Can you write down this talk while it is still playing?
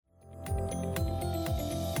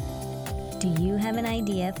Do you have an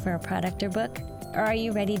idea for a product or book? Or are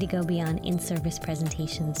you ready to go beyond in-service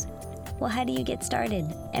presentations? Well, how do you get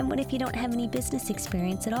started? And what if you don't have any business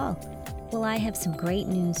experience at all? Well, I have some great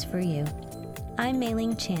news for you. I'm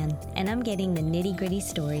Mei-Ling Chan, and I'm getting the nitty-gritty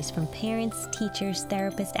stories from parents, teachers,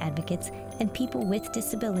 therapists, advocates, and people with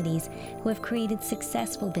disabilities who have created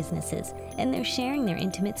successful businesses, and they're sharing their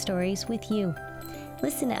intimate stories with you.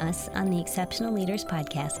 Listen to us on the Exceptional Leaders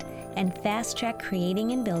Podcast and fast-track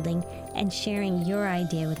creating and building and sharing your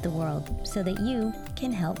idea with the world so that you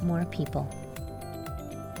can help more people.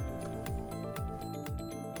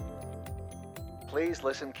 Please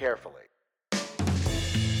listen carefully.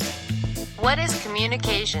 What is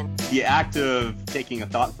communication? The act of taking a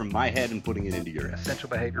thought from my head and putting it into your head. Essential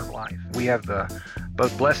behavior of life. We have the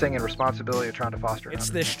both blessing and responsibility of trying to foster. It's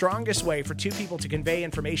the strongest way for two people to convey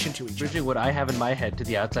information to each other. Bridging what I have in my head to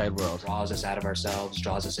the outside world. Draws us out of ourselves,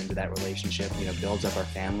 draws us into that relationship, builds up our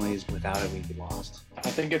families. Without it, we'd be lost. I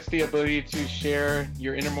think it's the ability to share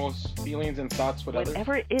your innermost feelings and thoughts with others.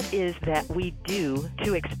 Whatever it is that we do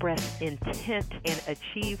to express intent and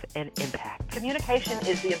achieve an impact. Communication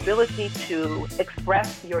is the ability to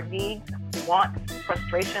express your needs, wants,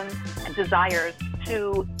 frustrations, and desires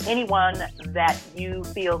to anyone that you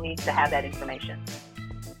feel needs to have that information.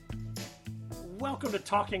 Welcome to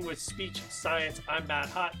Talking with Speech Science. I'm Matt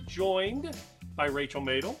Hott, joined by Rachel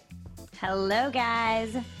Madel. Hello,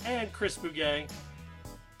 guys. And Chris Bouguet.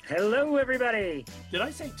 Hello, everybody. Did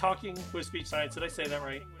I say Talking with Speech Science? Did I say that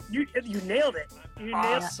right? You nailed it.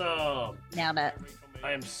 Awesome. Nailed it.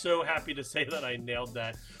 I am so happy to say that I nailed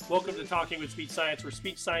that. Welcome to Talking with Speech Science, where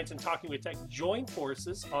Speech Science and Talking with Tech join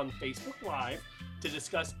forces on Facebook Live to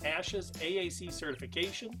discuss ASHA's AAC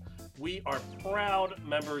certification. We are proud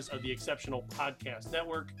members of the Exceptional Podcast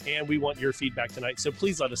Network, and we want your feedback tonight. So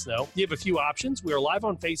please let us know. You have a few options. We are live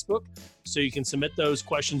on Facebook, so you can submit those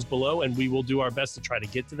questions below, and we will do our best to try to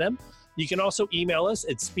get to them. You can also email us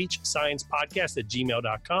at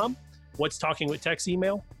speechsciencepodcast@gmail.com. What's Talking with Tech's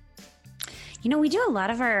email? We do a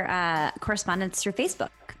lot of our correspondence through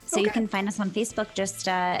Facebook. So You can find us on Facebook. Just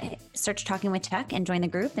search Talking with Tech and join the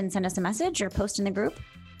group and send us a message or post in the group.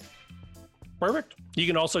 Perfect. You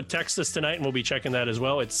can also text us tonight, and we'll be checking that as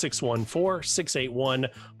well. It's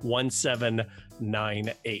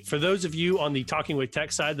 614-681-1798. For those of you on the Talking with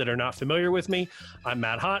Tech side that are not familiar with me, I'm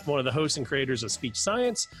Matt Hott, one of the hosts and creators of Speech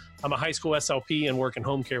Science. I'm a high school SLP and work in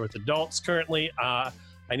home care with adults currently.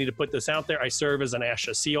 I need to put this out there. I serve as an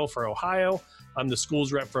ASHA SEAL for Ohio. I'm the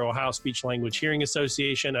schools rep for Ohio Speech Language Hearing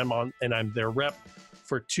Association. I'm their rep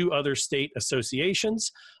for 2 other state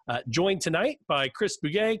associations. Joined tonight by Chris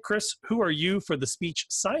Bouguet. Chris, who are you for the Speech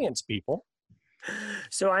Science people?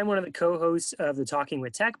 So I'm one of the co-hosts of the Talking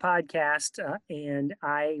with Tech podcast, and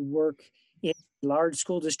I work in a large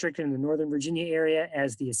school district in the Northern Virginia area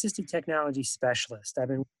as the assistive technology specialist. I've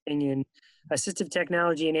been working in assistive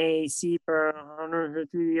technology in AAC for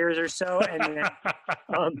 3 years or so, and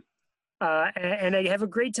and I have a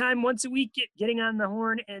great time once a week getting on the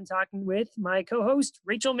horn and talking with my co-host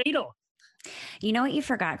Rachel Madel. You know what you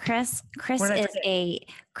forgot, Chris? Chris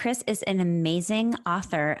is an amazing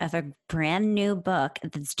author of a brand new book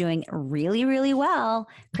that's doing really, really well.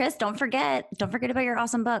 Chris, don't forget about your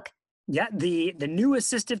awesome book. Yeah, the new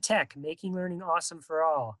assistive tech, making learning awesome for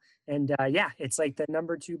all. And it's like the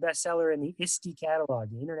 #2 bestseller in the ISTE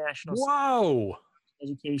catalog, the International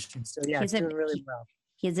Education. So yeah, it's doing really well.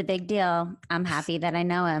 He's a big deal. I'm happy that I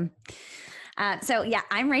know him.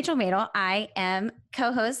 I'm Rachel Madel. I am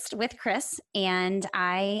co-host with Chris, and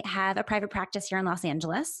I have a private practice here in Los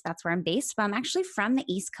Angeles. That's where I'm based, but I'm actually from the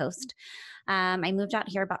East Coast. I moved out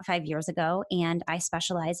here about 5 years ago, and I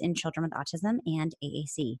specialize in children with autism and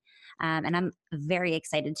AAC. And I'm very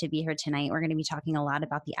excited to be here tonight. We're going to be talking a lot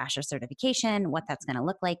about the ASHA certification, what that's going to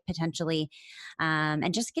look like potentially,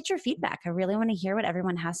 and just get your feedback. I really want to hear what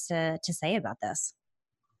everyone has to say about this.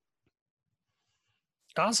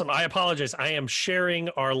 Awesome. I apologize. I am sharing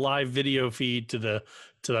our live video feed to the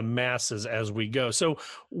masses as we go. So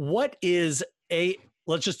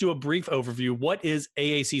let's just do a brief overview. What is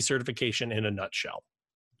AAC certification in a nutshell?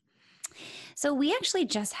 So we actually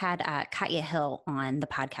just had Katya Hill on the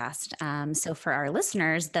podcast. So for our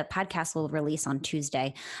listeners, the podcast will release on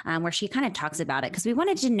Tuesday, where she kind of talks about it because we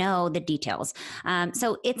wanted to know the details.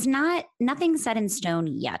 So it's nothing set in stone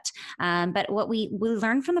yet. But what we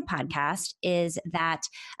learned from the podcast is that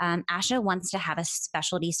ASHA wants to have a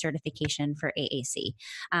specialty certification for AAC.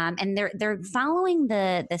 And they're following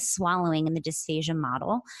the swallowing and the dysphagia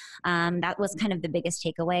model. That was kind of the biggest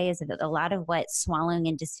takeaway, is that a lot of what swallowing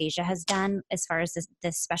and dysphagia has done as far as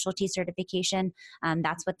this specialty certification,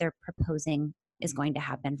 that's what they're proposing is going to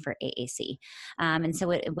happen for AAC. And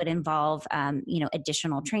so it would involve,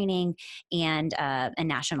 additional training and a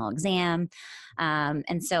national exam.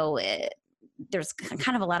 And so there's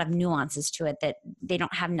kind of a lot of nuances to it that they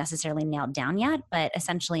don't have necessarily nailed down yet, but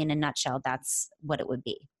essentially in a nutshell, that's what it would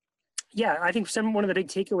be. Yeah, I think one of the big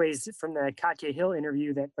takeaways from the Katya Hill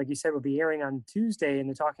interview that, like you said, will be airing on Tuesday in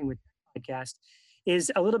the Talking with podcast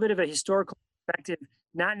is a little bit of a historical perspective,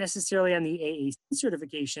 not necessarily on the AAC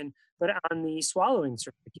certification, but on the swallowing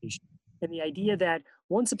certification. And the idea that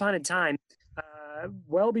once upon a time,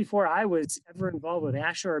 well before I was ever involved with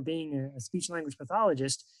ASHA or being a speech language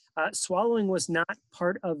pathologist, swallowing was not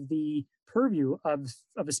part of the purview of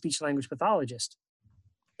a speech language pathologist.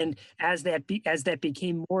 And as that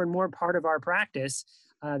became more and more part of our practice,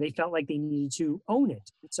 they felt like they needed to own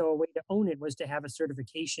it. And so a way to own it was to have a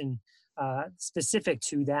certification specific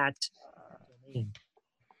to that domain.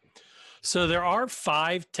 So there are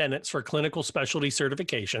 5 tenets for clinical specialty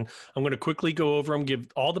certification. I'm going to quickly go over them, give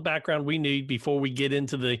all the background we need before we get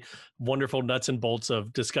into the wonderful nuts and bolts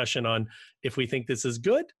of discussion on if we think this is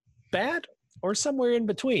good, bad, or somewhere in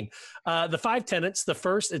between. The 5 tenets, the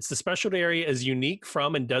first, it's the specialty area is unique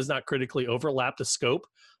from and does not critically overlap the scope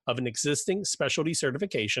of an existing specialty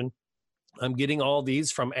certification. I'm getting all these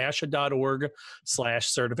from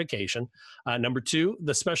asha.org/certification. Number 2,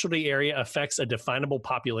 the specialty area affects a definable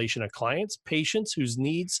population of clients, patients whose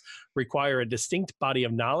needs require a distinct body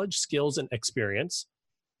of knowledge, skills, and experience.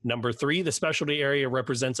 Number 3, the specialty area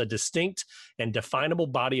represents a distinct and definable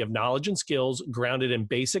body of knowledge and skills grounded in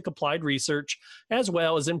basic applied research, as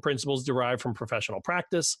well as in principles derived from professional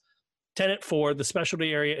practice. Tenet 4, the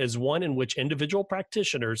specialty area is one in which individual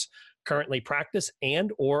practitioners currently practice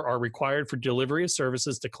and or are required for delivery of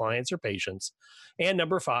services to clients or patients. And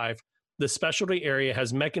number 5, the specialty area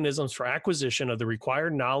has mechanisms for acquisition of the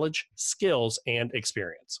required knowledge, skills, and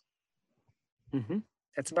experience. Mm-hmm.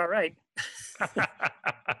 That's about right.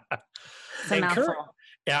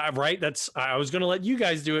 Yeah, right. I was going to let you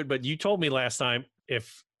guys do it, but you told me last time,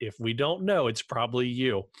 if we don't know, it's probably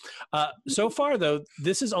you. So far, though,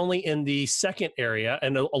 this is only in the second area,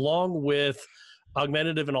 and along with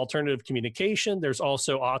augmentative and alternative communication, there's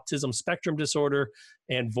also autism spectrum disorder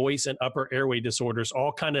and voice and upper airway disorders,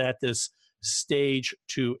 all kind of at this stage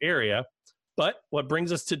 2 area. But what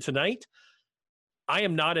brings us to tonight, I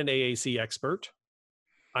am not an AAC expert.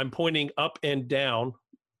 I'm pointing up and down.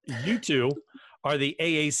 You two are the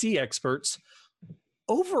AAC experts.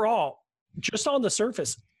 Overall, just on the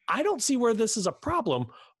surface, I don't see where this is a problem,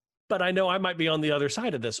 but I know I might be on the other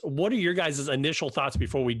side of this. What are your guys' initial thoughts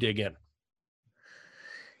before we dig in?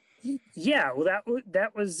 Yeah, well,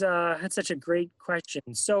 that's such a great question.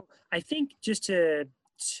 So I think just to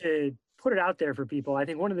put it out there for people, I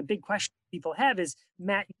think one of the big questions people have is,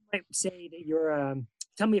 Matt, you might say that you're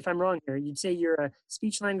tell me if I'm wrong here. You'd say you're a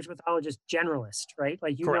speech language pathologist generalist, right?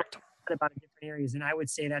 Like you Correct. know about different areas, and I would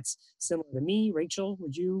say that's similar to me. Rachel,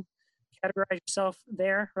 would you categorize yourself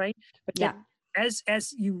there, right? But yeah. As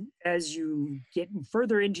you get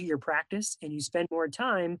further into your practice and you spend more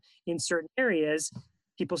time in certain areas,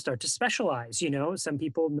 people start to specialize. You know, some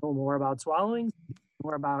people know more about swallowing,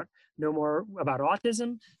 know more about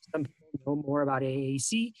autism. Some people know more about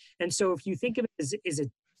AAC. And so, if you think of it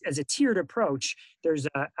as a tiered approach, there's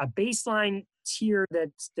a baseline tier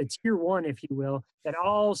that's the tier 1, if you will, that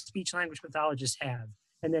all speech language pathologists have.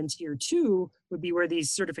 And then tier 2 would be where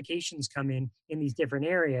these certifications come in these different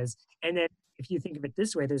areas. And then if you think of it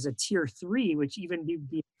this way, there's a tier 3, which even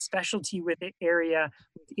be a specialty area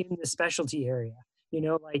within the specialty area. You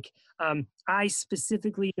know, like I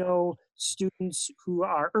specifically know students who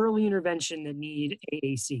are early intervention that need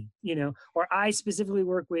AAC, you know, or I specifically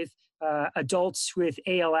work with adults with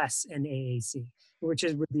ALS and AAC, which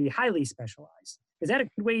would be highly specialized. Is that a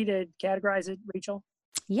good way to categorize it, Rachel?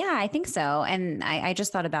 Yeah, I think so. And I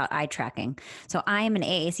just thought about eye tracking. So I am an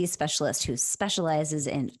AAC specialist who specializes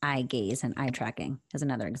in eye gaze and eye tracking as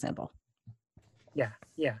another example. Yeah,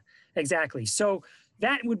 exactly. So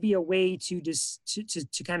that would be a way to just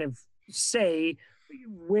to kind of say,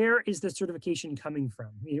 where is the certification coming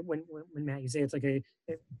from? When Matt, you say it's like I'm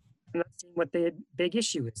not seeing what the big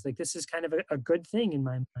issue is. Like, this is kind of a good thing in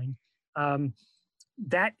my mind.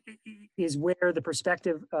 That is where the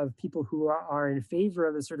perspective of people who are in favor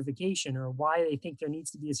of the certification, or why they think there needs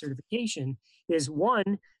to be a certification, is one,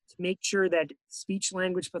 to make sure that speech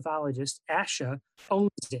language pathologist, ASHA, owns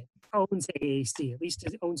AAC, at least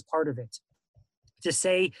it owns part of it. To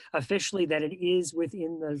say officially that it is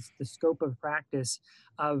within the scope of practice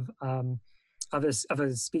of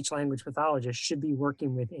a speech language pathologist should be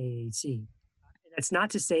working with AAC. And that's not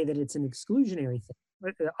to say that it's an exclusionary thing.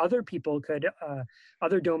 Other people could,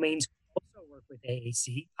 other domains also work with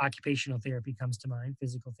AAC. Occupational therapy comes to mind,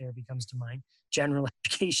 physical therapy comes to mind, general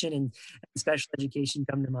education and special education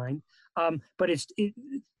come to mind. But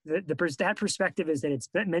that perspective is that it's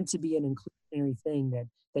meant to be an inclusionary thing,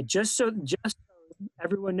 that just so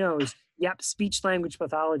everyone knows, yep, speech language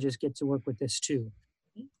pathologists get to work with this too.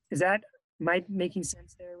 Am I making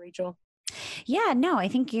sense there, Rachel? Yeah, no, I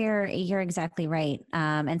think you're exactly right.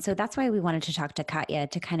 And so that's why we wanted to talk to Katya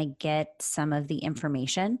to kind of get some of the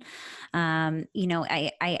information.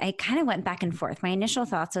 I kind of went back and forth. My initial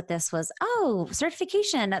thoughts with this was,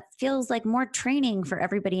 certification, that feels like more training for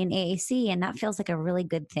everybody in AAC. And that feels like a really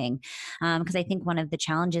good thing. Because I think one of the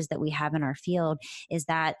challenges that we have in our field is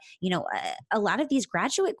that, a lot of these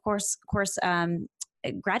graduate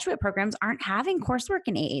graduate programs aren't having coursework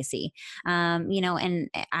in AAC. And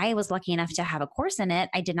I was lucky enough to have a course in it.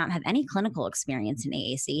 I did not have any clinical experience in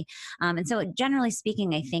AAC. And so generally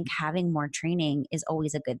speaking, I think having more training is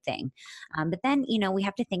always a good thing. But then, we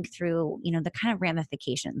have to think through, the kind of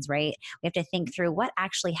ramifications, right? We have to think through what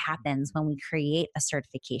actually happens when we create a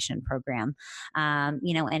certification program. And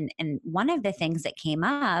one of the things that came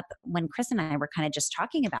up when Chris and I were kind of just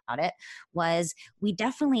talking about it was we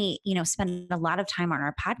definitely, spend a lot of time on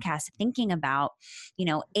our podcast thinking about,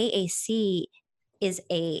 AAC is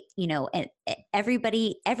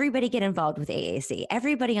everybody get involved with AAC.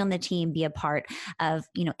 Everybody on the team be a part of,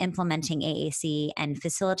 implementing AAC and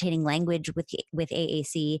facilitating language with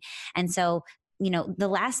AAC. And so, the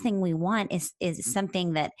last thing we want is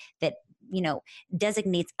something that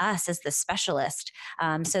designates us as the specialist,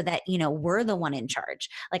 so that, we're the one in charge.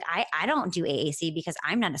 Like I don't do AAC because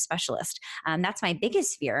I'm not a specialist. That's my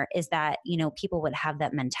biggest fear, is that, people would have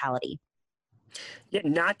that mentality. Yeah,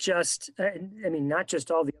 not just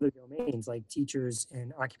all the other domains like teachers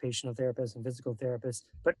and occupational therapists and physical therapists,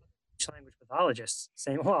 but language pathologists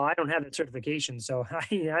saying, well, I don't have that certification, so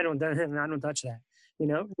I don't touch that.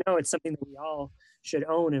 No, it's something that we all should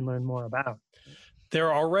own and learn more about. There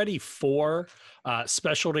are already 4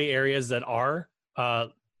 specialty areas that are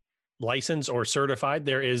licensed or certified.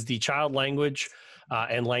 There is the child language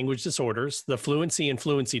and language disorders, the fluency and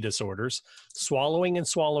fluency disorders, swallowing and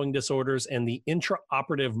swallowing disorders, and the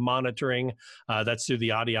intraoperative monitoring that's through the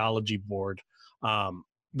audiology board.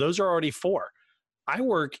 Those are already 4. I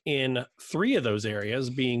work in 3 of those areas,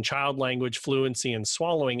 being child language, fluency, and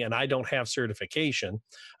swallowing, and I don't have certification.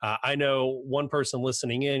 I know one person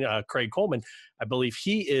listening in, Craig Coleman, I believe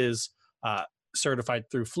he is certified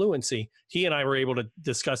through fluency. He and I were able to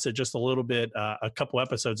discuss it just a little bit a couple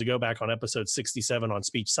episodes ago, back on episode 67 on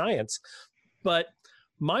speech science. But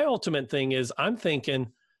my ultimate thing is, I'm thinking,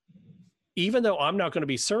 even though I'm not going to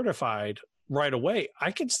be certified right away,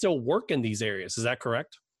 I can still work in these areas. Is that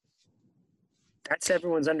correct? That's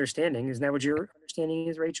everyone's understanding. Isn't that what your understanding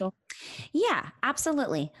is, Rachel? Yeah,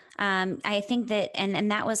 absolutely. I think that,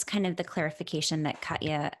 and that was kind of the clarification that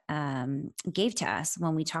Katya gave to us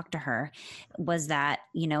when we talked to her, was that,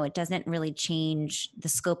 it doesn't really change the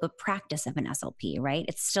scope of practice of an SLP, right?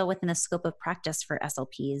 It's still within the scope of practice for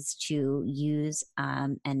SLPs to use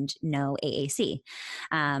and know AAC.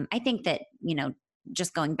 I think that,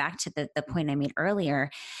 just going back to the point I made earlier,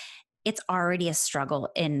 it's already a struggle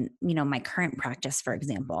in, my current practice, for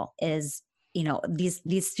example, is, these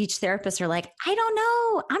speech therapists are like, I don't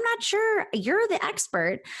know, I'm not sure, you're the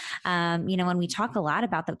expert. When we talk a lot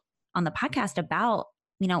on the podcast about,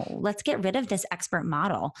 let's get rid of this expert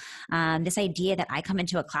model. This idea that I come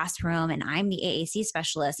into a classroom and I'm the AAC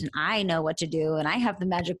specialist and I know what to do and I have the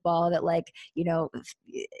magic ball that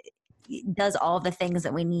does all the things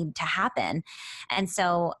that we need to happen. And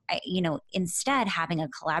so, instead having a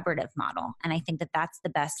collaborative model. And I think that that's the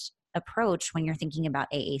best approach when you're thinking about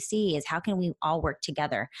AAC, is how can we all work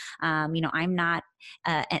together? I'm not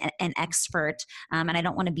an expert, and I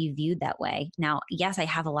don't want to be viewed that way. Now, yes, I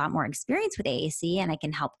have a lot more experience with AAC and I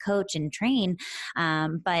can help coach and train,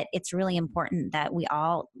 but it's really important that we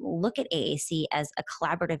all look at AAC as a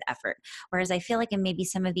collaborative effort. Whereas I feel like in maybe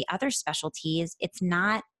some of the other specialties, it's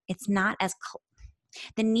not as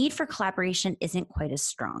the need for collaboration isn't quite as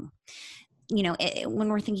strong. When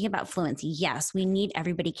we're thinking about fluency, yes, we need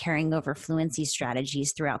everybody carrying over fluency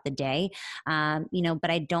strategies throughout the day. But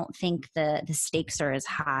I don't think the stakes are as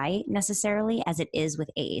high necessarily as it is with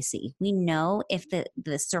AAC. We know if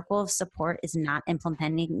the circle of support is not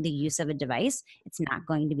implementing the use of a device, it's not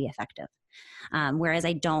going to be effective. Whereas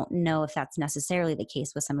I don't know if that's necessarily the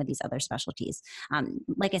case with some of these other specialties.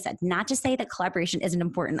 Like I said, not to say that collaboration isn't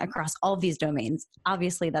important across all of these domains.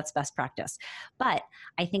 Obviously, that's best practice. But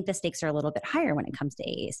I think the stakes are a little bit higher when it comes to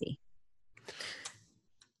AAC.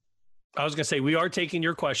 I was going to say, we are taking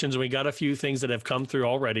your questions, and we got a few things that have come through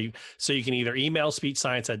already. So you can either email speech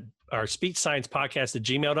science at our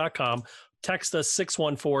speechsciencepodcast@gmail.com, text us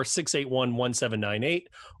 614-681-1798,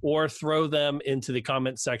 or throw them into the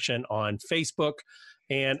comment section on Facebook.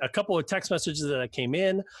 And a couple of text messages that came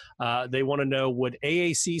in, they want to know, would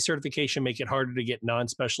AAC certification make it harder to get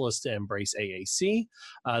non-specialists to embrace AAC?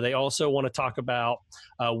 They also want to talk about,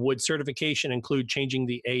 would certification include changing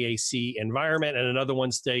the AAC environment? And another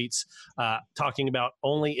one states, talking about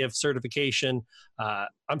only if certification,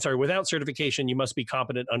 without certification, you must be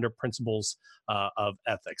competent under principles of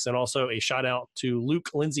ethics. And also a shout out to Luke,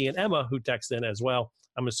 Lindsay, and Emma, who texted in as well.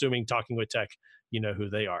 I'm assuming Talking with Tech, you know who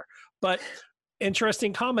they are. But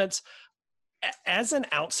interesting comments. As an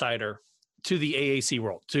outsider to the AAC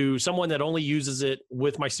world, to someone that only uses it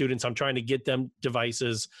with my students, I'm trying to get them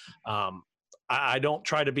devices. I don't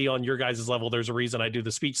try to be on your guys' level. There's a reason I do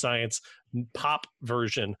the speech science pop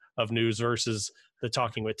version of news versus the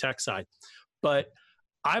Talking with Tech side. But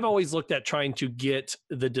I've always looked at trying to get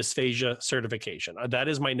the dysphagia certification. That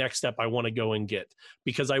is my next step I want to go and get,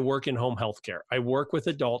 because I work in home health care. I work with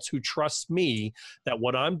adults who trust me that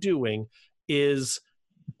what I'm doing is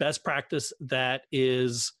best practice that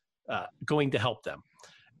is going to help them.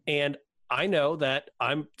 And I know that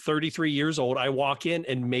I'm 33 years old. I walk in,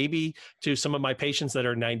 and maybe to some of my patients that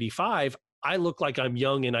are 95, I look like I'm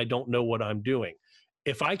young and I don't know what I'm doing.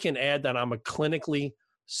 If I can add that I'm a clinically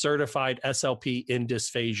certified SLP in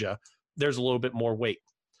dysphagia, there's a little bit more weight.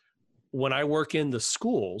 When I work in the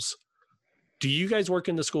schools, do you guys work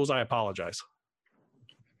in the schools? I apologize.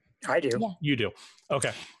 I do. Yeah. You do.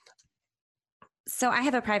 Okay. So I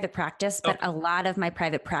have a private practice, but a lot of my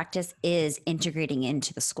private practice is integrating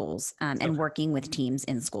into the schools and working with teams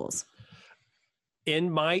in schools.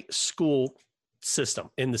 In my school system,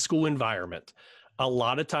 in the school environment, a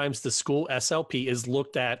lot of times the school SLP is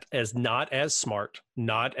looked at as not as smart,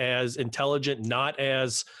 not as intelligent, not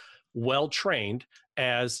as well-trained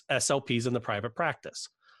as SLPs in the private practice.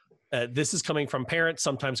 This is coming from parents,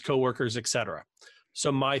 sometimes coworkers, et cetera. So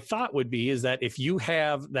my thought would be is that if you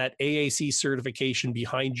have that AAC certification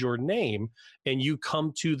behind your name and you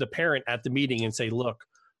come to the parent at the meeting and say, look,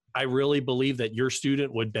 I really believe that your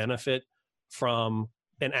student would benefit from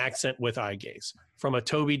an accent with eye gaze, from a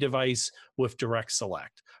Tobii device with direct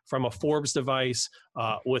select, from a Forbes device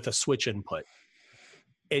with a switch input,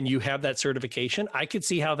 and you have that certification, I could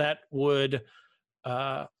see how that would,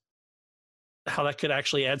 how that could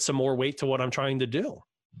actually add some more weight to what I'm trying to do.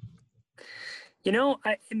 You know,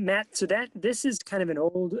 Matt, so this is kind of an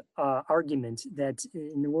old argument that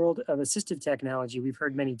in the world of assistive technology, we've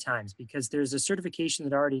heard many times, because there's a certification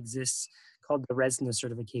that already exists called the RESNA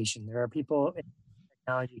certification. There are people in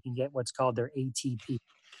technology who can get what's called their ATP.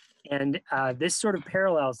 And this sort of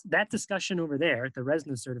parallels that discussion over there, the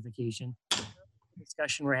RESNA certification,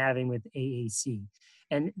 discussion we're having with AAC.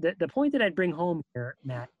 And the point that I'd bring home here,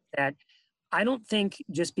 Matt, that I don't think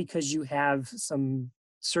just because you have some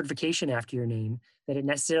certification after your name that it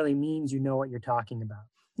necessarily means you know what you're talking about.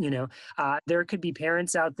 You know, there could be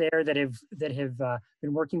parents out there that have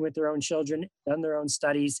been working with their own children, done their own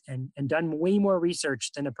studies, and done way more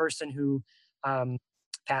research than a person who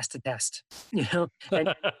passed the test. You know,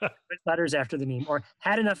 and put letters after the name, or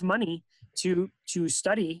had enough money to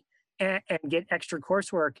study and get extra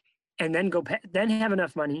coursework, and then then have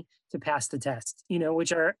enough money to pass the test. You know,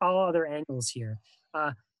 which are all other angles here.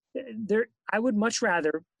 I would much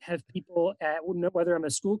rather have people, whether I'm a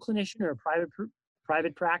school clinician or a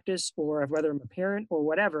private practice, or whether I'm a parent or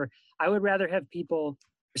whatever, I would rather have people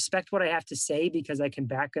respect what I have to say because I can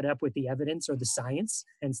back it up with the evidence or the science,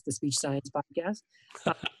 hence the Speech Science Podcast.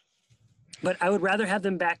 But I would rather have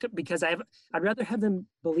them back up because I'd rather have them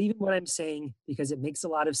believe in what I'm saying because it makes a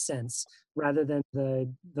lot of sense rather than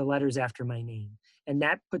the letters after my name. And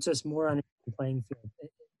that puts us more on a playing field.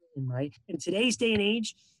 In today's day and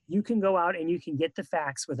age, you can go out and you can get the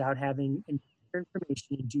facts without having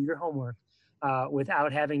information and do your homework,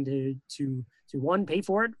 without having to one, pay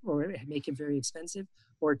for it or make it very expensive,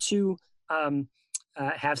 or two,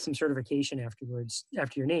 have some certification afterwards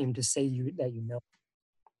after your name to say that you know.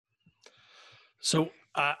 So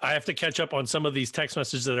I have to catch up on some of these text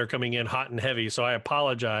messages that are coming in hot and heavy, so I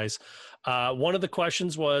apologize. One of the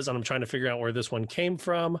questions was, and I'm trying to figure out where this one came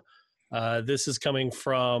from. This is coming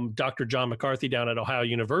from Dr. John McCarthy down at Ohio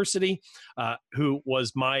University, who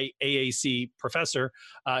was my AAC professor.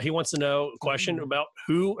 He wants to know a question about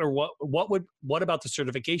who or what about the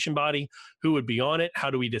certification body, who would be on it, how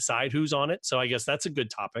do we decide who's on it? So I guess that's a good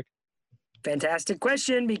topic. Fantastic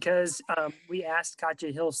question, because we asked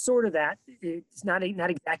Katja Hill sort of that. It's not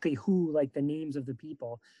exactly who, like the names of the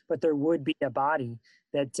people, but there would be a body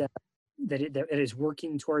that that it is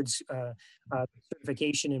working towards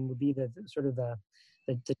certification and would be the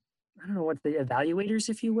I don't know what the evaluators,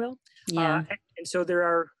 if you will. Yeah. And so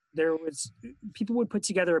people would put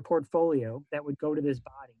together a portfolio that would go to this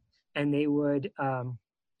body, and they would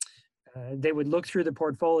look through the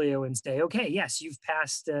portfolio and say, okay, yes, you've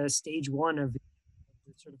passed stage 1 of the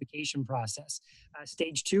certification process.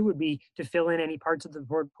 Stage 2 would be to fill in any parts of the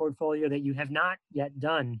portfolio that you have not yet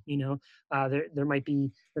done. There might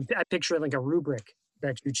be, I picture like a rubric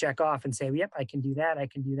that you check off and say, yep, I can do that. I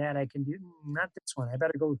can do that. I can do not this one. I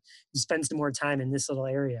better go spend some more time in this little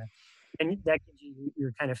area. And that gives you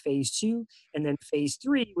your kind of phase 2. And then phase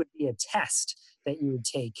 3 would be a test that you would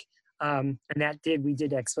take. And we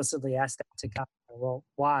did explicitly ask that to Kyle, well,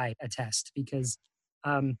 why a test? Because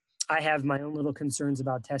I have my own little concerns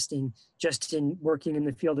about testing just in working in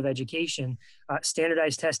the field of education.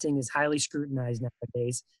 Standardized testing is highly scrutinized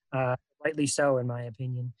nowadays, rightly so, in my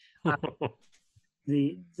opinion.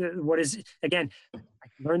 Again, I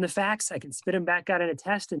can learn the facts, I can spit them back out in a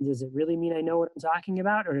test, and does it really mean I know what I'm talking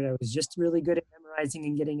about, or I was just really good at memorizing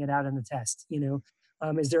and getting it out on the test?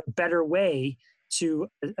 Is there a better way to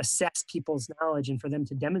assess people's knowledge and for them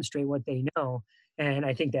to demonstrate what they know? And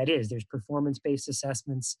I think there's performance-based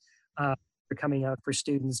assessments coming out for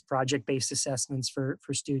students, project-based assessments for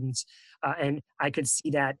students, and I could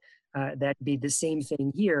see that that'd be the same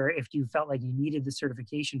thing here if you felt like you needed the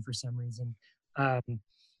certification for some reason.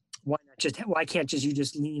 Why can't you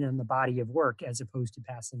just lean on the body of work as opposed to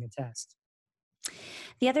passing a test?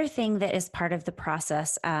 The other thing that is part of the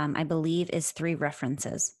process, I believe, is 3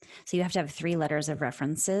 references. So you have to have 3 letters of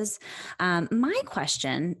references. My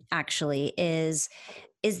question actually is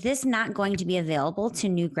this not going to be available to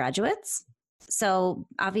new graduates? So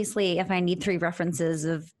obviously, if I need 3 references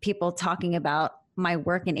of people talking about my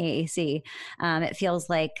work in AAC, it feels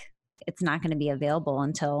like it's not going to be available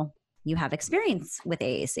until you have experience with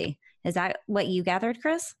AAC. Is that what you gathered,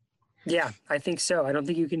 Chris? Yeah, I think so. I don't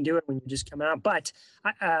think you can do it when you just come out. But,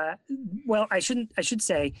 I should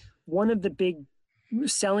say one of the big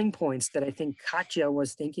selling points that I think Katya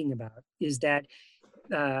was thinking about is that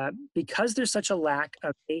because there's such a lack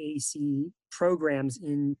of AAC programs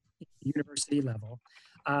in university level,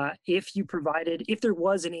 if there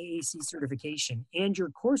was an AAC certification and your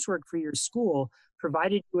coursework for your school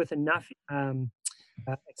provided you with enough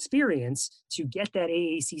experience to get that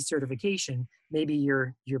AAC certification, maybe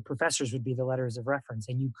your professors would be the letters of reference,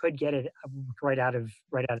 and you could get it right out of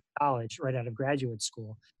college, right out of graduate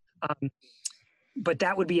school. But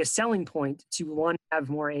that would be a selling point to have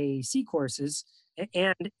more AAC courses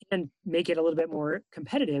and make it a little bit more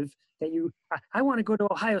competitive. I want to go to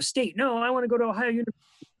Ohio State. No, I want to go to Ohio University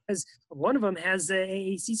because one of them has the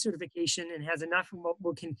AAC certification and has enough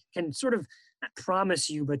can sort of not promise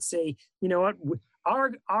you, but say, you know what,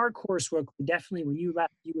 our coursework would definitely, when you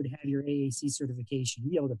left, you would have your AAC certification,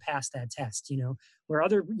 you'd be able to pass that test, where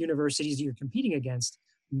other universities you're competing against,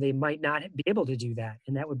 they might not be able to do that.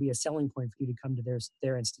 And that would be a selling point for you to come to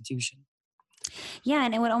their institution. Yeah,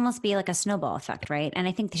 and it would almost be like a snowball effect, right? And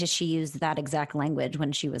I think she used that exact language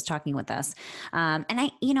when she was talking with us. And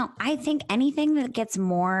I think anything that gets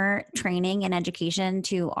more training and education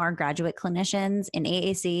to our graduate clinicians in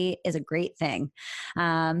AAC is a great thing.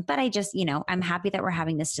 But I just, I'm happy that we're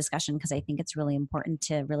having this discussion because I think it's really important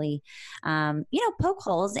to really, poke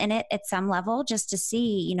holes in it at some level just to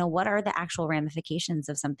see, what are the actual ramifications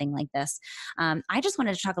of something like this. I just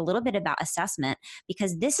wanted to talk a little bit about assessment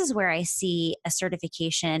because this is where I see a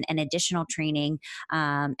certification and additional training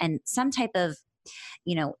and some type of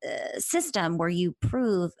system where you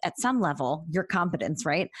prove at some level your competence,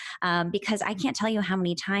 right? Because I can't tell you how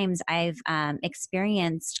many times I've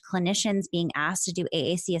experienced clinicians being asked to do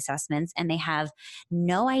AAC assessments and they have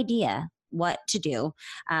no idea what to do.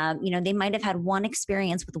 They might have had one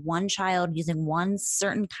experience with one child using one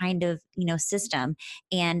certain kind of, system.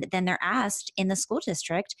 And then they're asked in the school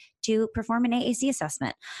district to perform an AAC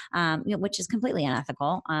assessment, which is completely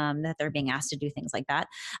unethical that they're being asked to do things like that.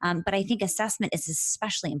 But I think assessment is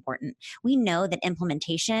especially important. We know that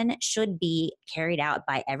implementation should be carried out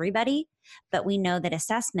by everybody, but we know that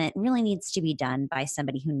assessment really needs to be done by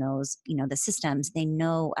somebody who knows, the systems. They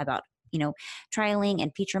know about trialing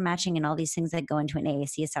and feature matching and all these things that go into an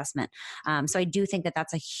AAC assessment. So I do think that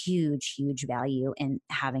that's a huge, huge value in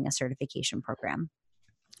having a certification program.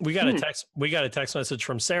 We got a text message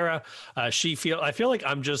from Sarah. I feel like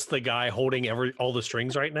I'm just the guy holding all the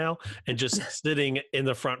strings right now and just sitting in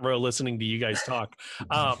the front row listening to you guys talk.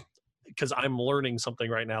 because I'm learning something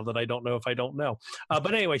right now that I don't know if I don't know.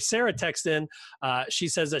 But anyway, Sarah texts in. She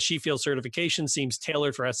says that she feels certification seems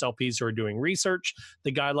tailored for SLPs who are doing research.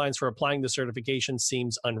 The guidelines for applying the certification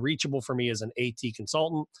seems unreachable for me as an AT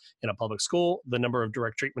consultant in a public school. The number of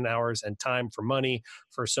direct treatment hours and time for money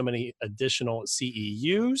for so many additional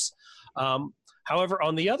CEUs. However,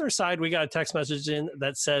 on the other side, we got a text message in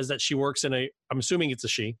that says that she works in I'm assuming it's a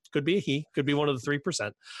she, could be a he, could be one of the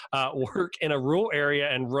 3%, work in a rural area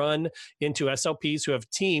and run into SLPs who have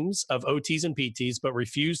teams of OTs and PTs, but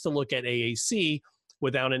refuse to look at AAC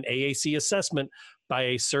without an AAC assessment by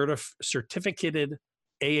a certificated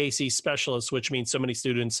AAC specialist, which means so many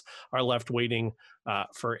students are left waiting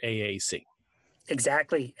for AAC.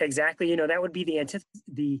 Exactly. That would be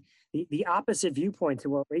the opposite viewpoint to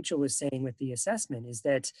what Rachel was saying with the assessment is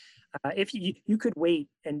that if you could wait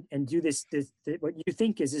and do this what you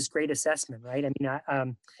think is this great assessment, right? I mean,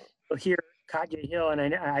 you'll hear Katya Hill,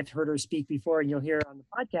 and I've heard her speak before, and you'll hear on the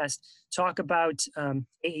podcast talk about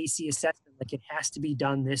AAC assessment, like it has to be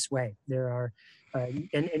done this way. There are,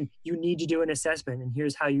 and you need to do an assessment, and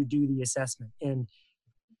here's how you do the assessment. And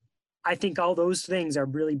I think all those things are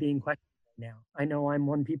really being questioned now. I know I'm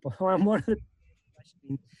one of the people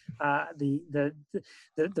questioning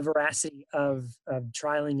the veracity of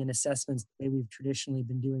trialing and assessments the way we've traditionally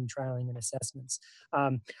been doing trialing and assessments.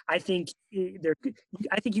 I think you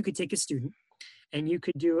could take a student and you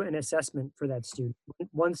could do an assessment for that student.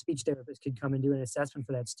 One speech therapist could come and do an assessment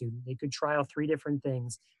for that student. They could trial 3 different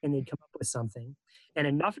things and they'd come up with something.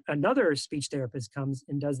 And another speech therapist comes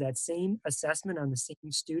and does that same assessment on the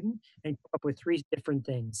same student and come up with 3 different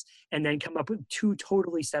things and then come up with 2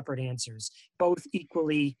 totally separate answers, both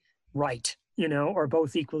equally right, or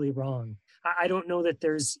both equally wrong. I don't know that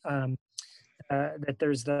there's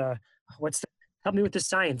help me with the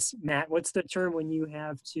science, Matt. What's the term when you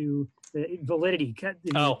have to the validity?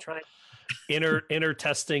 Inter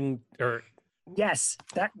testing or yes,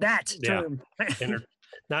 that term.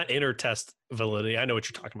 Not inter test validity. I know what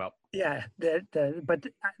you're talking about. Yeah, but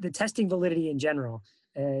the testing validity in general,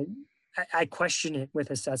 I question it with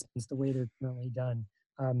assessments the way they're currently done.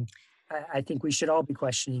 I think we should all be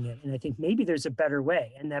questioning it, and I think maybe there's a better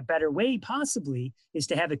way, and that better way possibly is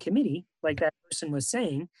to have a committee, like that person was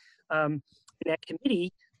saying. And that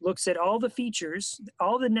committee looks at all the features,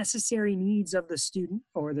 all the necessary needs of the student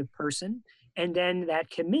or the person, and then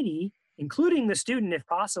that committee, including the student if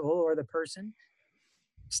possible, or the person,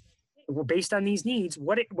 well, based on these needs,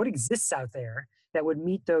 what exists out there that would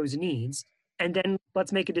meet those needs, and then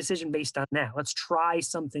let's make a decision based on that. Let's try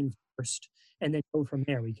something first, and then go from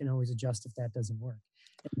there. We can always adjust if that doesn't work.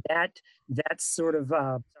 And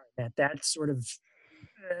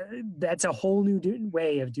that's a whole new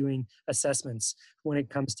way of doing assessments when it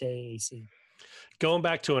comes to AAC. Going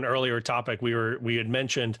back to an earlier topic, we had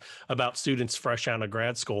mentioned about students fresh out of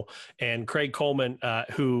grad school, and Craig Coleman,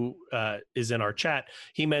 who is in our chat,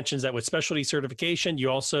 he mentions that with specialty certification,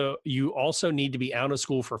 you also need to be out of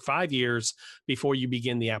school for 5 years before you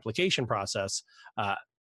begin the application process.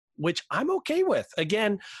 Which I'm okay with.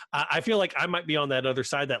 Again, I feel like I might be on that other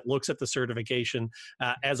side that looks at the certification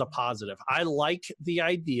as a positive. I like the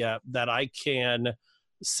idea that I can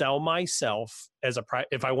sell myself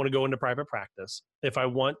if I want to go into private practice, if I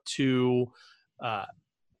want to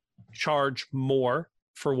charge more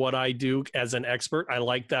for what I do as an expert. I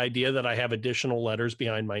like the idea that I have additional letters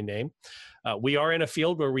behind my name. We are in a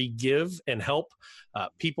field where we give and help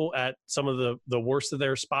people at some of the worst of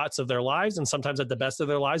their spots of their lives, and sometimes at the best of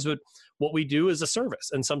their lives. But what we do is a service,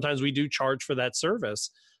 and sometimes we do charge for that service.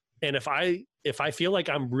 And if I feel like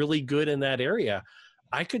I'm really good in that area,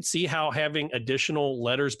 I could see how having additional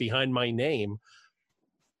letters behind my name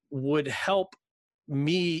would help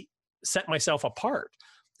me set myself apart.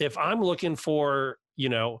 If I'm looking for,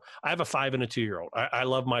 I have a 5 and a 2-year-old. I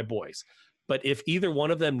love my boys. But if either one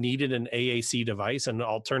of them needed an AAC device, an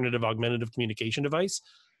alternative augmentative communication device,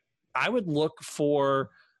 I would look for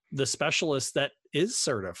the specialist that is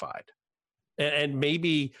certified. And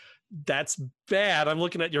maybe that's bad. I'm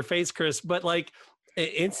looking at your face, Chris, but like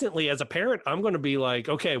instantly as a parent, I'm going to be like,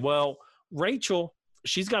 okay, well, Rachel,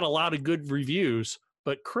 she's got a lot of good reviews,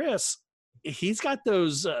 but Chris, he's got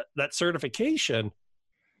those, that certification.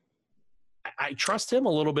 I trust him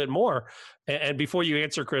a little bit more. And before you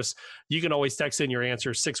answer, Chris, you can always text in your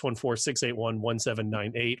answer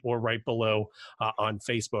 614-681-1798 or right below on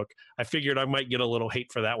Facebook. I figured I might get a little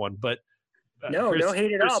hate for that one, but no, Chris, no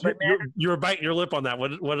hate at all. But you were biting your lip on that. What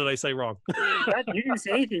did I say wrong? You didn't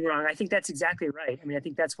say anything wrong. I think that's exactly right. I mean, I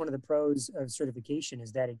think that's one of the pros of certification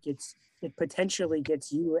is that it potentially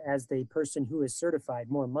gets you as the person who is certified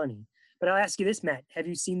more money. But I'll ask you this, Matt, have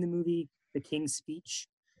you seen the movie The King's Speech?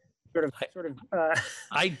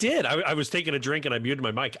 I did. I was taking a drink and I muted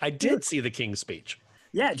my mic. I did see the King's Speech.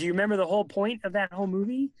 Yeah. Do you remember the whole point of that whole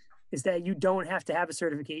movie? Is that you don't have to have a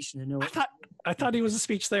certification to know it. I thought he was a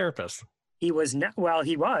speech therapist. He was not. Well,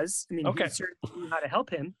 he was. I mean, Okay. he certainly knew how to help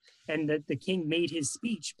him, and the king made his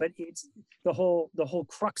speech. But it's the whole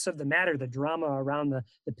crux of the matter, the drama around the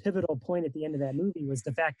pivotal point at the end of that movie was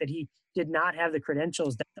the fact that he did not have the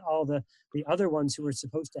credentials that all the other ones who were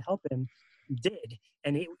supposed to help him did,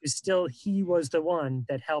 and it was still he was the one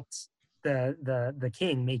that helped the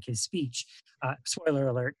king make his speech. Spoiler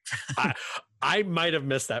alert. I might have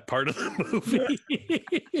missed that part of the movie.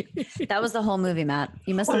 That was the whole movie, Matt.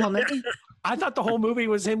 You missed the whole movie? I thought the whole movie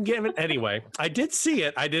was him giving. Anyway, I did see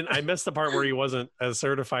it. I missed the part where he wasn't as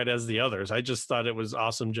certified as the others. I just thought it was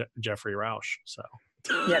awesome, Jeffrey Rausch. So.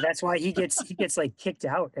 Yeah, that's why he gets like kicked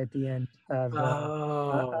out at the end of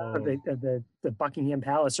the Buckingham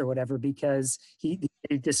Palace or whatever, because he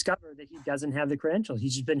discovered that he doesn't have the credentials.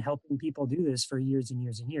 He's just been helping people do this for years and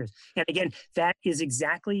years and years. And again, that is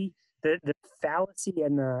exactly the fallacy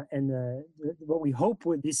and the what we hope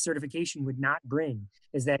with this certification would not bring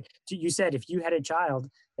is that you said if you had a child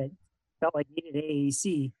that felt like needed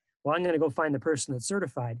AAC, well, I'm going to go find the person that's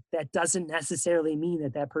certified. That doesn't necessarily mean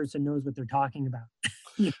that person knows what they're talking about.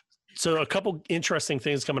 So a couple interesting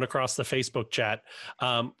things coming across the Facebook chat.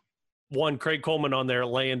 One, Craig Coleman on there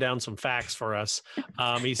laying down some facts for us.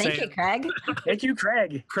 He's Thank you, Craig. Thank you,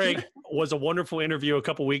 Craig. Craig was a wonderful interview a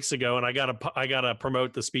couple weeks ago, and I gotta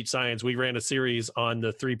promote the Speech Science. We ran a series on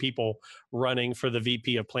the 3 people running for the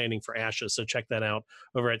VP of Planning for ASHA. So check that out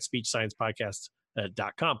over at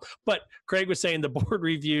SpeechSciencePodcast.com. But Craig was saying the board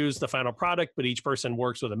reviews the final product, but each person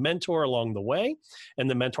works with a mentor along the way, and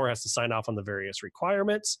the mentor has to sign off on the various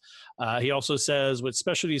requirements. He also says with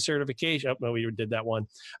specialty certification, we did that one.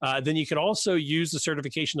 Then you can also use the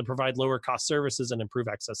certification to provide lower cost services and improve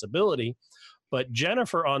accessibility. But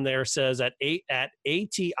Jennifer on there says at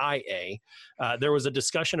ATIA, there was a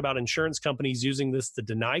discussion about insurance companies using this to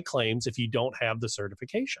deny claims if you don't have the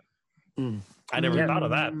certification. I never thought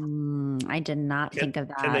of that. I did not think of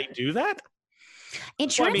that. Can they do that?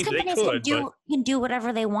 Insurance companies can do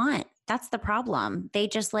whatever they want. That's the problem. They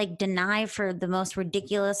just deny for the most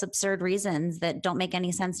ridiculous, absurd reasons that don't make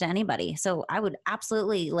any sense to anybody. So I would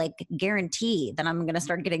absolutely guarantee that I'm going to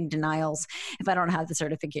start getting denials if I don't have the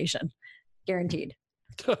certification. Guaranteed.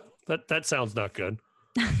 That sounds not good.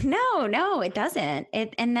 No, it doesn't.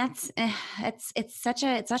 It's such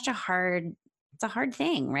a hard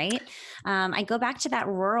thing, right? I go back to that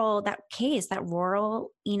rural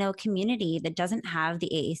community that doesn't have the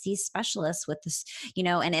AAC specialists with this,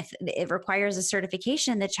 and if it requires a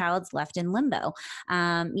certification, the child's left in limbo.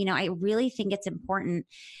 I really think it's important.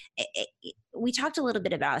 We talked a little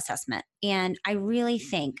bit about assessment, and I really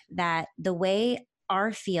think that the way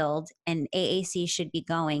our field and AAC should be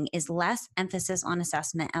going is less emphasis on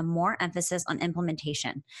assessment and more emphasis on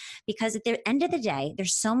implementation. Because at the end of the day,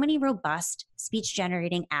 there's so many robust speech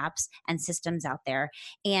generating apps and systems out there.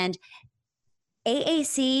 And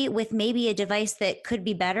AAC with maybe a device that could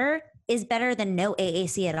be better is better than no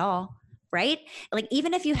AAC at all, right?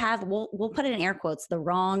 Even if you have, we'll put it in air quotes, the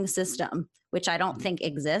wrong system, which I don't think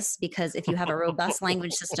exists, because if you have a robust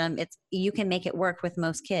language system, you can make it work with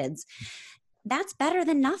most kids. That's better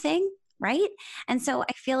than nothing, right? And so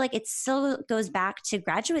I feel like it still goes back to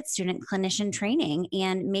graduate student clinician training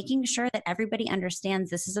and making sure that everybody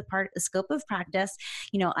understands this is a part of the scope of practice,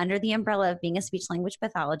 under the umbrella of being a speech language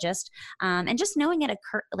pathologist, and just knowing at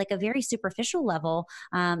a very superficial level,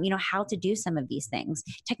 how to do some of these things.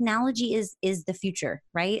 Technology is the future,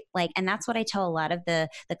 right? And that's what I tell a lot of the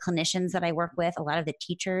clinicians that I work with, a lot of the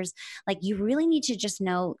teachers, you really need to just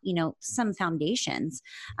know, some foundations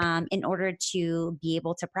in order to be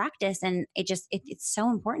able to practice. And it's so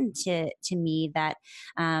important to me that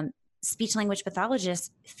speech language pathologists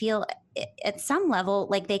feel at some level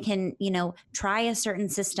like they can, try a certain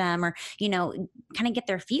system or, kind of get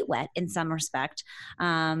their feet wet in some respect,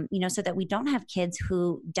 so that we don't have kids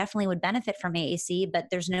who definitely would benefit from AAC, but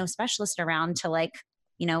there's no specialist around to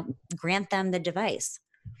grant them the device.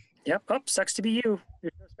 Yep. Oh, sucks to be you.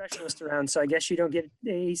 There's no specialist around, so I guess you don't get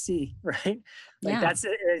AAC, right?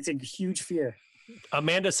 It's a huge fear.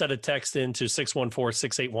 Amanda sent a text into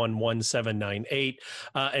 614-681-1798.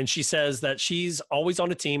 And she says that she's always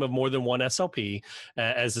on a team of more than one SLP,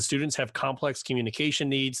 as the students have complex communication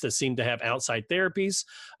needs that seem to have outside therapies.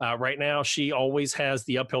 Right now, she always has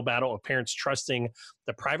the uphill battle of parents trusting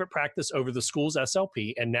the private practice over the school's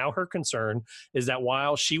SLP. And now her concern is that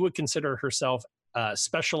while she would consider herself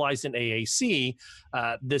specialized in AAC,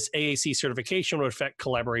 this AAC certification would affect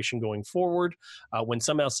collaboration going forward. When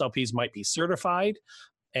some SLPs might be certified,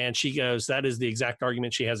 And she goes, that is the exact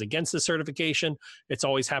argument she has against the certification. It's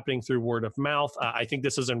always happening through word of mouth. I think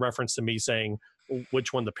this is in reference to me saying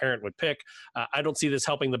which one the parent would pick. I don't see this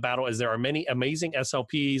helping the battle, as there are many amazing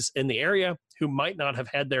SLPs in the area who might not have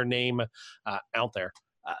had their name out there.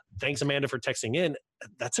 Thanks, Amanda, for texting in.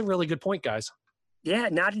 That's a really good point, guys. Yeah,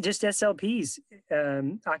 not just SLPs,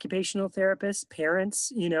 occupational therapists,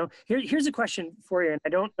 parents. Here's a question for you, and I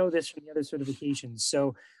don't know this from the other certifications.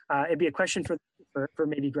 So it'd be a question for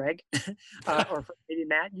maybe Greg or for maybe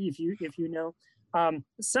Matt, if you know.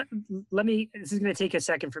 So this is going to take a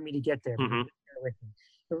second for me to get there. Mm-hmm. With me.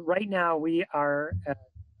 Right now we are,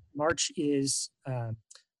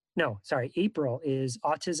 April is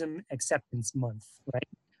Autism Acceptance Month,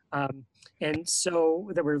 right? And so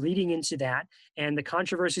that we're leading into that, and the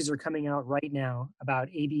controversies are coming out right now about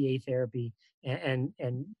ABA therapy, and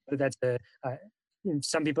that's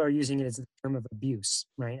some people are using it as a term of abuse,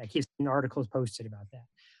 right? I keep seeing articles posted about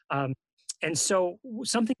that. And so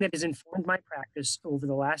something that has informed my practice over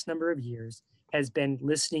the last number of years has been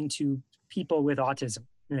listening to people with autism,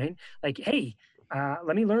 right? Like, hey,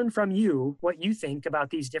 let me learn from you what you think about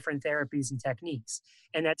these different therapies and techniques.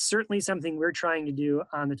 And that's certainly something we're trying to do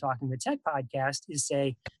on the Talking with Tech podcast, is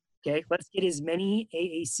say, okay, let's get as many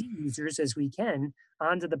AAC users as we can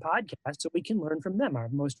onto the podcast so we can learn from them. Our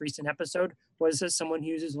most recent episode was someone who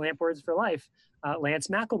uses Lamp Words for Life. Lance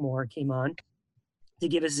McElmore came on to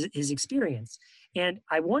give us his experience. And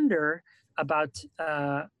I wonder about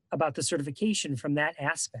the certification from that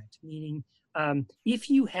aspect, meaning if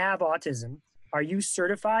you have autism, are you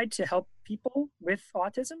certified to help people with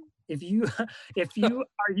autism? If you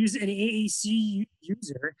are using an AAC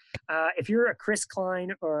user, if you're a Chris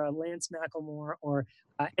Klein or a Lance McElmore or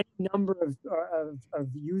any number of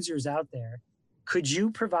users out there, could you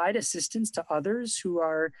provide assistance to others who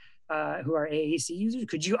are AAC users?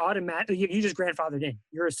 Could you automatically, you just grandfathered in,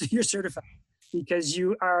 you're certified because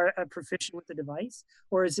you are a proficient with the device?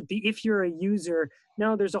 Or is it if you're a user,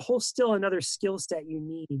 no, there's still another skill set you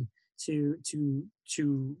need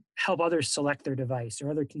to help others select their device or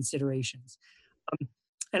other considerations.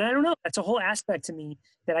 And I don't know, that's a whole aspect to me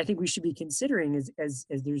that I think we should be considering as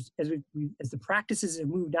the practices have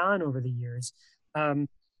moved on over the years.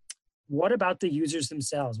 What about the users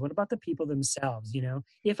themselves? What about the people themselves?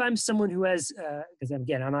 If I'm someone who has, because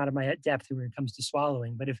again, I'm out of my depth when it comes to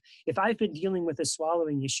swallowing, but if I've been dealing with a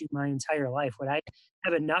swallowing issue my entire life, would I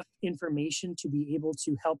have enough information to be able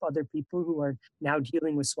to help other people who are now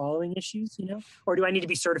dealing with swallowing issues, or do I need to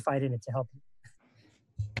be certified in it to help you?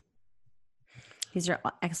 These are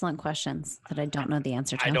excellent questions that I don't know the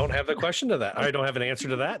answer to. I don't have the question to that. I don't have an answer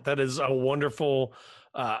to that. That is a wonderful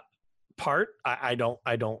part. I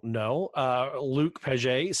don't know. Luke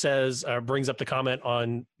Paget says, brings up the comment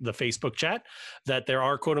on the Facebook chat that there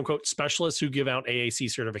are quote unquote specialists who give out AAC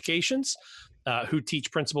certifications, who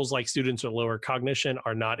teach principles like students with lower cognition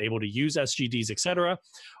are not able to use SGDs, etc.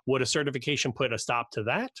 Would a certification put a stop to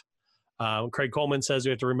that? Craig Coleman says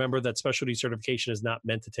we have to remember that specialty certification is not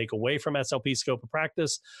meant to take away from SLP scope of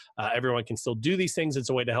practice. Everyone can still do these things.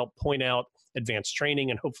 It's a way to help point out advanced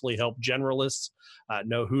training and hopefully help generalists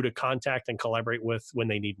know who to contact and collaborate with when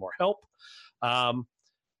they need more help. And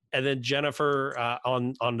then Jennifer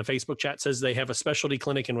on the Facebook chat says they have a specialty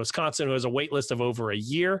clinic in Wisconsin who has a wait list of over a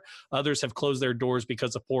year. Others have closed their doors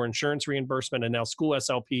because of poor insurance reimbursement, and now school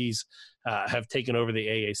SLPs have taken over the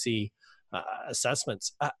AAC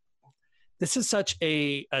assessments. This is such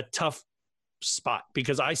a tough spot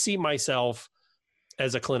because I see myself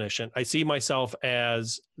as a clinician. I see myself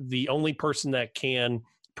as the only person that can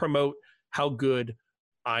promote how good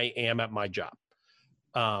I am at my job.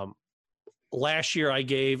 Last year, I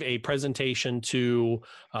gave a presentation to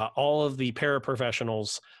all of the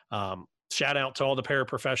paraprofessionals. Shout out to all the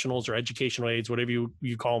paraprofessionals or educational aides, whatever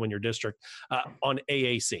you call them in your district, on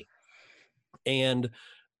AAC. And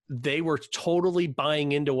they were totally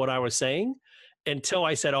buying into what I was saying until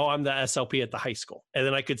I said, oh, I'm the SLP at the high school. And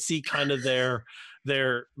then I could see kind of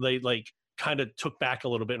they like kind of took back a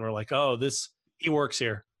little bit and were like, oh, he works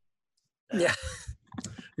here. Yeah.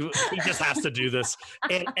 He just has to do this.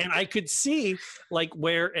 And I could see like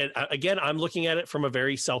where, and again, I'm looking at it from a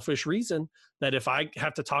very selfish reason that if I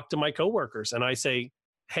have to talk to my coworkers and I say,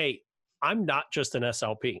 hey, I'm not just an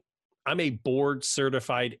SLP, I'm a board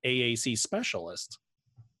certified AAC specialist.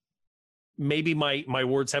 Maybe my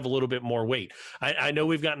words have a little bit more weight. I know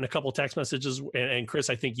we've gotten a couple text messages, and Chris,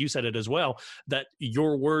 I think you said it as well, that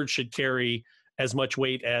your words should carry as much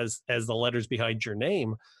weight as the letters behind your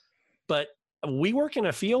name. But we work in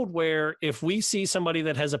a field where if we see somebody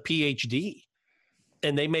that has a PhD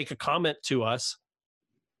and they make a comment to us,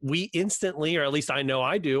 we instantly, or at least I know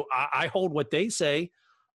I do, I hold what they say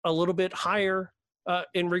a little bit higher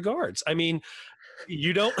in regards. I mean,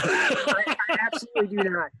 you don't. I absolutely do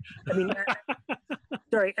not. I mean,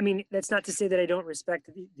 sorry. I mean, that's not to say that I don't respect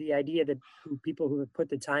the idea that people who have put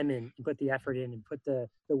the time in, and put the effort in, and put the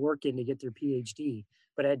work in to get their PhD.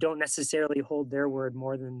 But I don't necessarily hold their word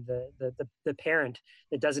more than the parent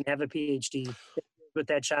that doesn't have a PhD, that deals with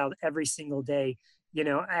that child every single day, you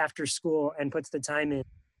know, after school, and puts the time in.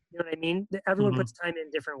 You know what I mean? Everyone puts time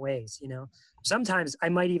in different ways, you know. Sometimes I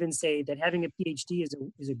might even say that having a PhD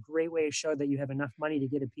is a great way to show that you have enough money to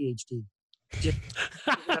get a PhD. Just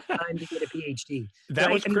enough time to get a PhD.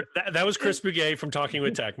 That was Chris Bouguet from Talking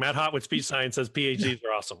with Tech. Matt Hott with Speech Science says PhDs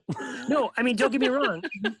are awesome. No, I mean, don't get me wrong.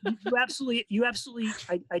 You absolutely,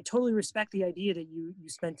 I totally respect the idea that you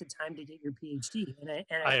spent the time to get your PhD, and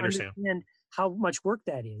I understand how much work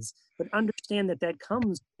that is. But understand that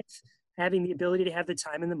comes with having the ability to have the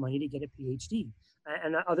time and the money to get a PhD,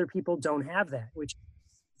 and other people don't have that, which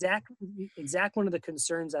is exact one of the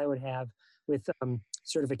concerns I would have with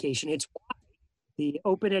certification. It's why the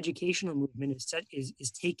open educational movement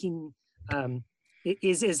is taking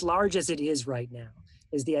is as large as it is right now.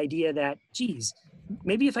 Is the idea that, geez,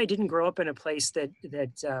 maybe if I didn't grow up in a place that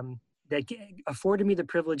afforded me the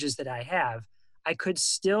privileges that I have, I could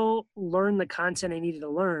still learn the content I needed to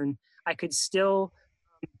learn. I could still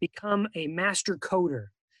become a master coder,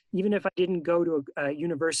 even if I didn't go to a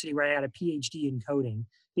university where I had a PhD in coding,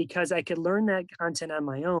 because I could learn that content on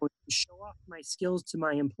my own and show off my skills to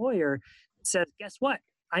my employer. That says, guess what?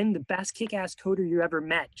 I'm the best kick-ass coder you ever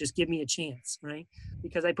met. Just give me a chance, right?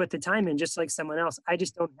 Because I put the time in just like someone else. I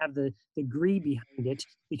just don't have the degree behind it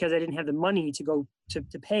because I didn't have the money to go to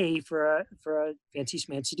pay for a fancy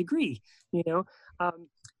schmancy degree, you know?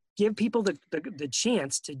 Give people the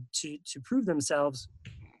chance to prove themselves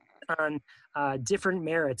on different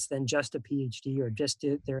merits than just a PhD or just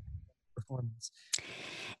their performance.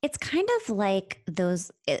 It's kind of like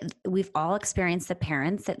we've all experienced the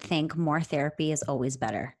parents that think more therapy is always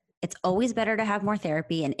better. It's always better to have more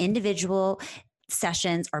therapy, and individual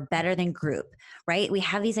sessions are better than group, right? We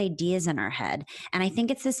have these ideas in our head. And I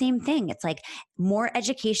think it's the same thing. It's like more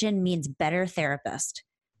education means better therapist.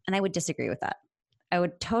 And I would disagree with that. I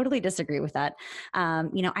would totally disagree with that.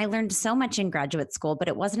 You know, I learned so much in graduate school, but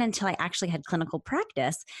it wasn't until I actually had clinical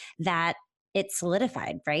practice that it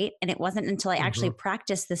solidified, right? And it wasn't until I actually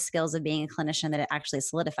practiced the skills of being a clinician that it actually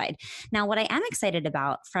solidified. Now, what I am excited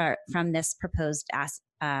about from this proposed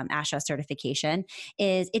ASHA certification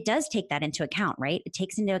is it does take that into account, right? It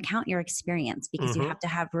takes into account your experience because you have to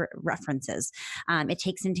have references. It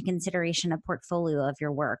takes into consideration a portfolio of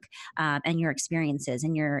your work and your experiences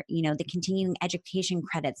and your, you know, the continuing education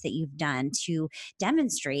credits that you've done to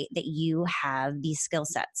demonstrate that you have these skill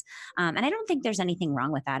sets. And I don't think there's anything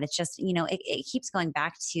wrong with that. It's just, you know, it keeps going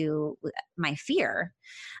back to my fear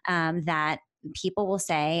that people will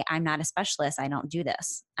say, I'm not a specialist, I don't do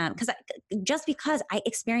this. Because I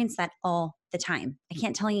experience that all the time. I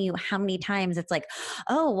can't tell you how many times it's like,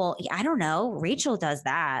 oh, well, I don't know, Rachel does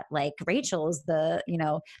that. Like Rachel is the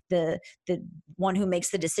one who makes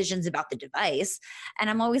the decisions about the device. And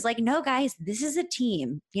I'm always like, no, guys, this is a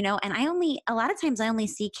team, you know, and a lot of times I only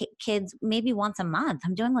see kids maybe once a month.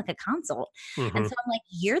 I'm doing like a consult. And so I'm like,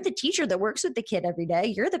 you're the teacher that works with the kid every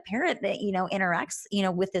day. You're the parent that, you know, interacts, you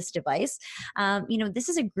know, with this device. You know, this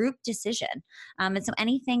is a group decision. And so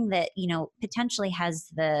anything that, you know, potentially has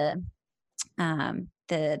the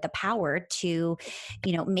power to,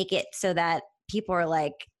 you know, make it so that people are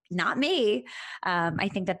like, not me. I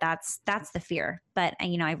think that's the fear. But,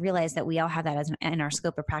 you know, I realize that we all have that in our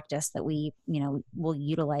scope of practice, that we, you know, will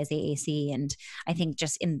utilize AAC. And I think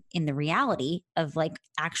just in the reality of like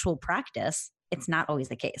actual practice, it's not always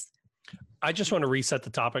the case. I just want to reset the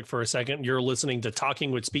topic for a second. You're listening to Talking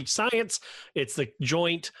with Speech Science. It's the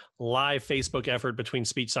joint live Facebook effort between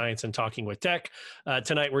Speech Science and Talking with Tech.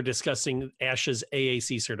 Tonight, we're discussing ASHA's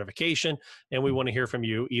AAC certification, and we want to hear from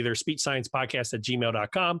you, either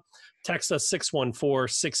speechsciencepodcast@gmail.com, text us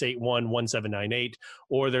 614-681-1798,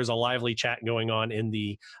 or there's a lively chat going on in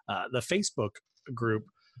the Facebook group.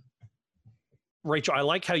 Rachel, I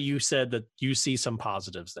like how you said that you see some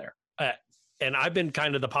positives there. And I've been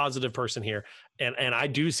kind of the positive person here, and I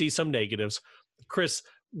do see some negatives. Chris,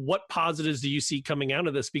 what positives do you see coming out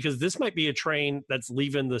of this? Because this might be a train that's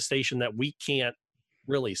leaving the station that we can't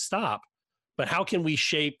really stop, but how can we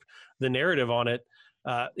shape the narrative on it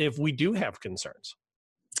if we do have concerns?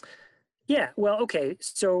 Yeah, well, okay.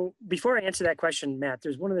 So before I answer that question, Matt,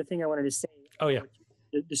 there's one other thing I wanted to say. Oh, yeah.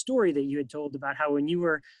 The story that you had told about how when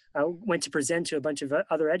you went to present to a bunch of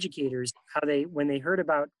other educators, how when they heard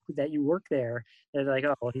about that you work there, they're like,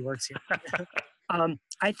 oh, well, he works here.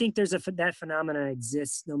 I think there's that phenomena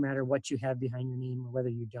exists no matter what you have behind your name or whether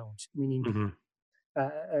you don't. Meaning,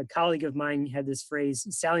 a colleague of mine had this phrase,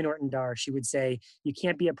 Sally Norton Dar. She would say, "You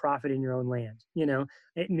can't be a prophet in your own land."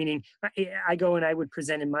 Meaning, I go and I would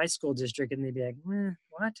present in my school district, and they'd be like,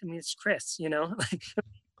 "What? I mean, it's Chris." Like, don't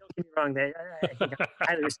get me wrong, I think I'm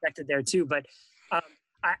highly respected there too. But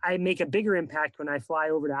I make a bigger impact when I fly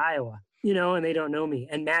over to Iowa, and they don't know me.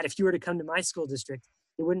 And Matt, if you were to come to my school district,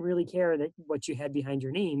 they wouldn't really care that what you had behind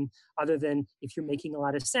your name, other than if you're making a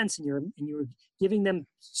lot of sense and you're giving them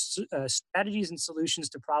strategies and solutions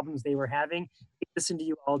to problems they were having. They listen to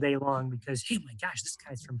you all day long because, hey, my gosh, this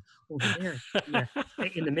guy's from over there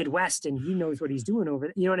in the Midwest, and he knows what he's doing over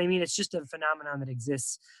there. You know what I mean? It's just a phenomenon that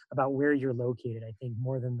exists about where you're located, I think,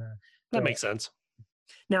 more than that makes sense.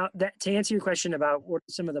 Now, to answer your question about what are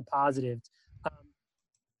some of the positives,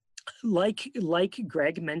 like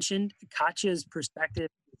Greg mentioned, Katya's perspective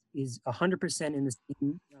is 100% in the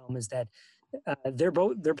same realm. Is that her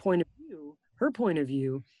point of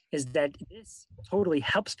view is that this totally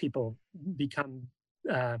helps people become.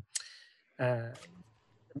 It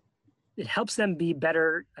helps them be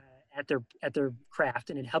better at their craft,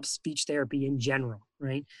 and it helps speech therapy in general.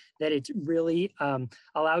 Right? That it really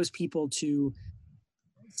allows people to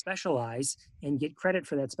specialize and get credit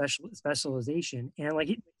for that specialization. And like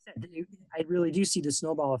he said, I really do see the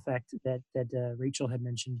snowball effect that Rachel had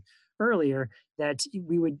mentioned earlier, that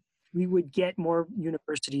we would get more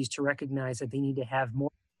universities to recognize that they need to have more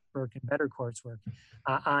work and better coursework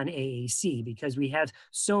on AAC, because we have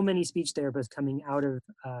so many speech therapists coming out of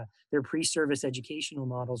their pre-service educational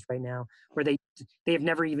models right now where they have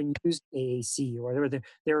never even used AAC, or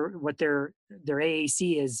their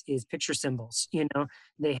AAC is picture symbols.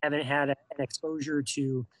 They haven't had an exposure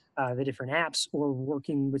to the different apps, or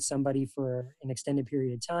working with somebody for an extended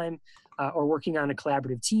period of time, or working on a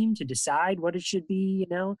collaborative team to decide what it should be.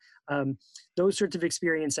 Those sorts of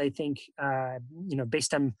experience, I think,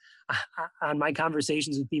 based on my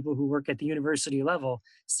conversations with people who work at the university level,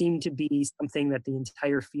 seem to be something that the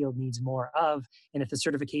entire field needs more of. And if the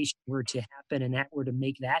certification were to happen and that were to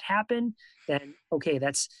make that happen, then okay,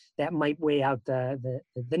 that might weigh out the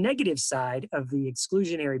negative side of the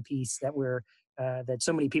exclusionary piece that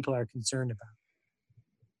so many people are concerned about.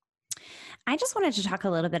 I just wanted to talk a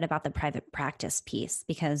little bit about the private practice piece,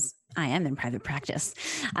 because I am in private practice.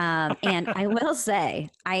 And I will say,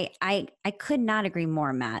 I could not agree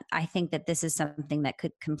more, Matt. I think that this is something that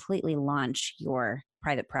could completely launch your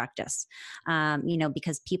private practice,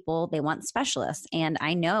 because people, they want specialists. And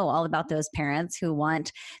I know all about those parents who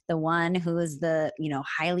want the one who is the,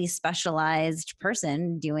 highly specialized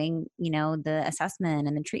person doing, the assessment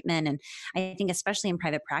and the treatment. And I think especially in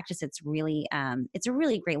private practice, it's a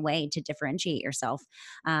really great way to differentiate yourself.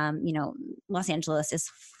 Los Angeles is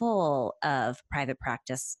full of private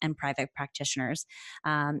practice and private practitioners.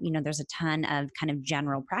 There's a ton of kind of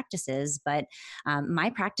general practices, but my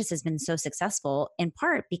practice has been so successful in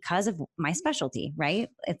part because of my specialty, right?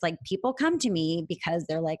 It's like people come to me because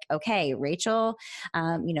they're like, okay, Rachel,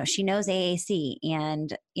 she knows AAC,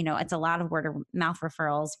 and, it's a lot of word of mouth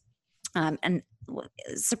referrals. And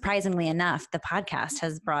surprisingly enough, the podcast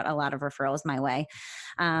has brought a lot of referrals my way.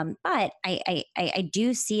 But I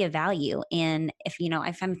do see a value in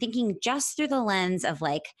if I'm thinking just through the lens of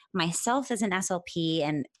like myself as an SLP,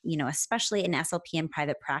 and, especially an SLP in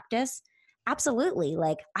private practice. Absolutely.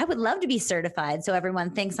 Like, I would love to be certified so everyone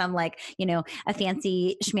thinks I'm like, a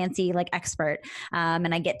fancy schmancy like expert.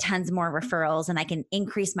 And I get tons more referrals and I can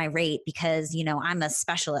increase my rate because, I'm a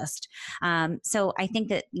specialist. So I think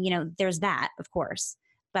that, there's that, of course.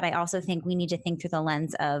 But I also think we need to think through the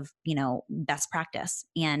lens of, best practice,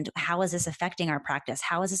 and how is this affecting our practice?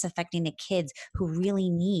 How is this affecting the kids who really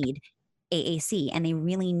need AAC, and they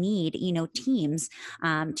really need, teams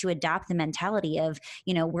to adopt the mentality of,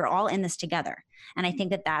 we're all in this together. And I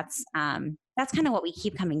think that that's kind of what we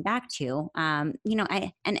keep coming back to. And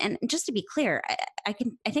just to be clear, I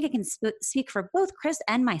think I can speak for both Chris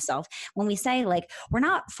and myself when we say like, we're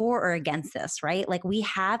not for or against this, right? Like, we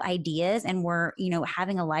have ideas and we're,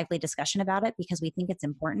 having a lively discussion about it because we think it's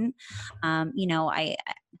important.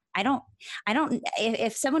 I don't,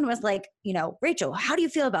 if someone was like, Rachel, how do you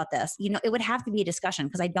feel about this? It would have to be a discussion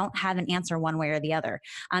because I don't have an answer one way or the other.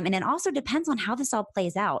 And it also depends on how this all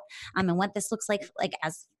plays out, and what this looks like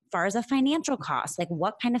as far as a financial cost, like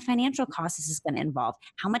what kind of financial cost is this going to involve?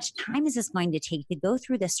 How much time is this going to take to go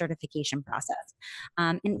through this certification process?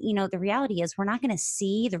 And the reality is we're not going to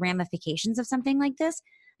see the ramifications of something like this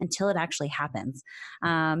until it actually happens.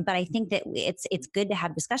 But I think that it's good to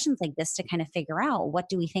have discussions like this to kind of figure out what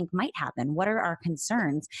do we think might happen, what are our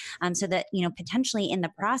concerns, so that potentially in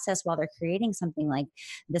the process while they're creating something like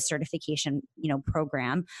the certification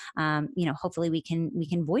program, hopefully we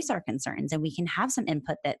can voice our concerns and we can have some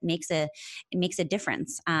input that makes a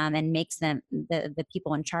difference, and makes them the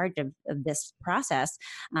people in charge of this process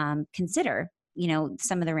consider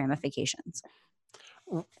some of the ramifications.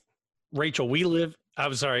 Rachel, we live in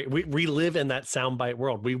that soundbite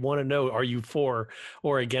world. We want to know, are you for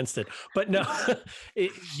or against it? But no,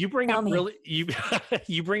 you bring up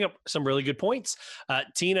you bring up some really good points.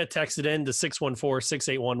 Tina texted in to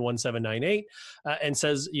 614-681-1798 and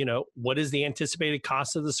says, what is the anticipated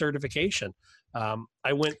cost of the certification?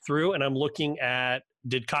 I went through and I'm looking at,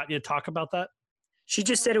 did Katya talk about that? She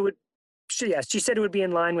just said it would. Yes, she said it would be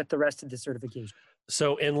in line with the rest of the certification.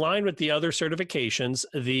 So in line with the other certifications,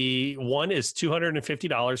 the one is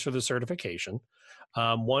 $250 for the certification.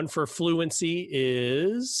 One for fluency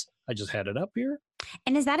is, I just had it up here.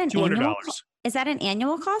 And is that an $200? Is that an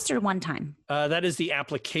annual cost or one time? That is the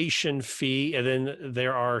application fee. And then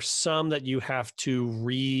there are some that you have to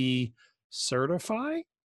recertify.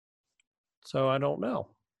 So I don't know.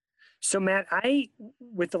 So Matt,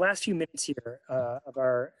 with the last few minutes here of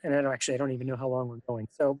our, and I don't even know how long we're going.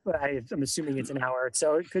 So I'm assuming it's an hour.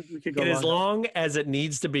 So we could go as long as it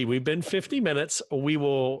needs to be. We've been 50 minutes. We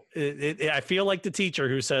will. I feel like the teacher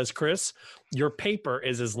who says, "Chris, your paper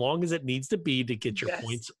is as long as it needs to be to get your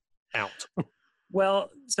points out." Well,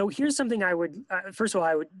 so here's something I would. First of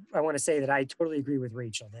all, I want to say that I totally agree with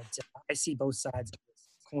Rachel that I see both sides of this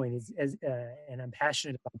coin and I'm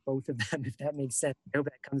passionate about both of them, if that makes sense. I hope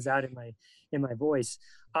that comes out in my voice.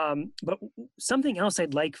 But something else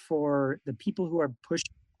I'd like for the people who are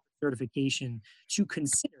pushing certification to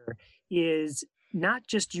consider is not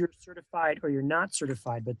just you're certified or you're not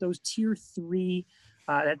certified, but those tier 3,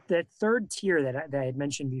 that third tier that I had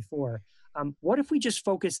mentioned before. What if we just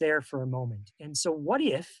focus there for a moment? And so what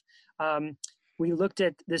if we looked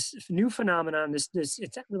at this new phenomenon, this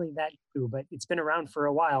it's not really that new, but it's been around for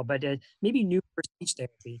a while, but maybe new for speech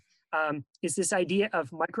therapy, is this idea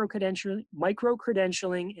of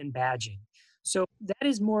micro-credentialing and badging. So that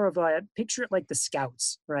is more of a picture like the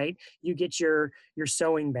Scouts, right? You get your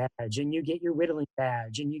sewing badge and you get your whittling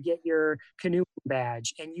badge and you get your canoeing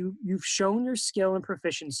badge, and you've shown your skill and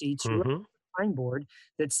proficiency to a board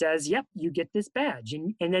that says, yep, you get this badge.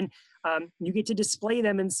 And then you get to display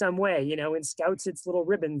them in some way. In Scouts, it's little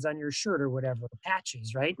ribbons on your shirt or whatever,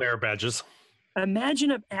 patches, right? Merit badges.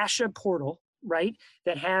 Imagine an ASHA portal, right,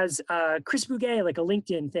 that has Chris Bouguet, like a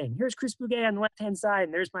LinkedIn thing. Here's Chris Bouguet on the left-hand side,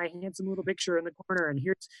 and there's my handsome little picture in the corner, and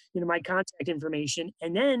here's my contact information.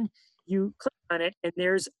 And then you click on it, and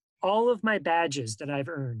there's all of my badges that I've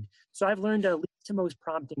earned. So I've learned a least to most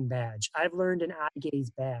prompting badge. I've learned an eye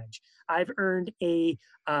gaze badge. I've earned a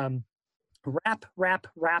rap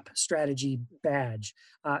strategy badge,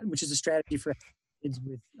 which is a strategy for kids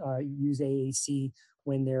with use AAC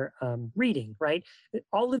when they're reading, right?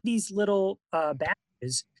 All of these little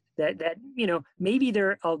badges that maybe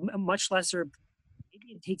they're a much lesser. Maybe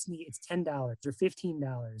it takes me, it's $10 or $15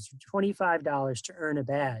 or $25 to earn a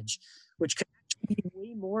badge, which could actually be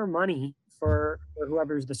way more money for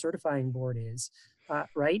whoever's the certifying board is,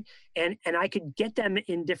 right? And I could get them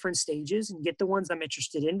in different stages and get the ones I'm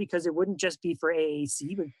interested in, because it wouldn't just be for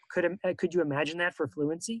AAC, but could you imagine that for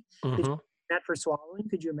fluency? Could you imagine that for swallowing?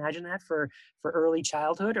 Could you imagine that for early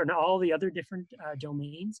childhood or all the other different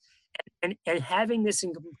domains? And having this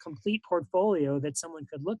in complete portfolio that someone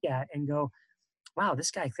could look at and go, wow,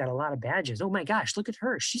 this guy's got a lot of badges. Oh my gosh, look at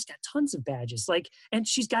her. She's got tons of badges. And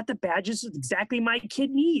she's got the badges that exactly my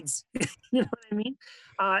kid needs. You know what I mean?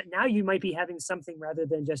 Now you might be having something rather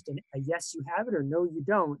than just a yes, you have it, or no, you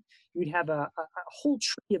don't. You'd have a whole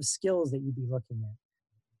tree of skills that you'd be looking at.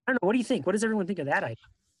 I don't know. What do you think? What does everyone think of that idea?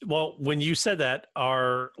 Well, when you said that,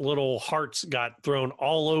 our little hearts got thrown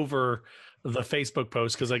all over the Facebook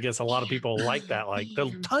post, because I guess a lot of people like that. Like,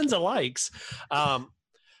 there's tons of likes.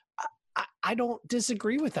 I don't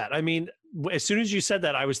disagree with that. I mean, as soon as you said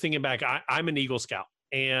that, I was thinking back, I'm an Eagle Scout.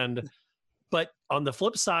 But on the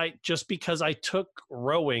flip side, just because I took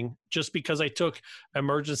rowing, just because I took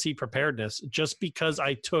emergency preparedness, just because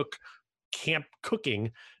I took camp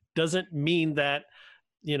cooking, doesn't mean that,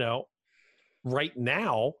 right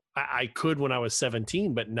now I could when I was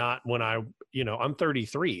 17, but not when I'm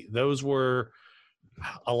 33. Those were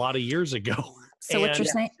a lot of years ago. So what you're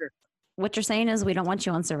saying, what you're saying is we don't want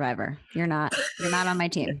you on Survivor. You're not on my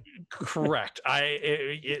team. Correct.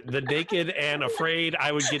 The Naked and Afraid,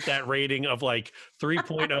 I would get that rating of like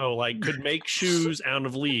 3.0, like could make shoes out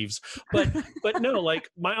of leaves. But no, like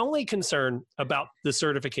my only concern about the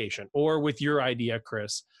certification or with your idea,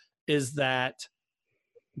 Chris, is that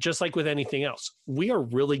just like with anything else, we are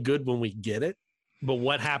really good when we get it, but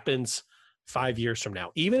what happens 5 years from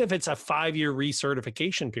now? Even if it's a 5-year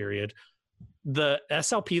recertification period, the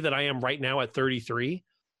SLP that I am right now at 33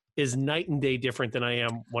 is night and day different than I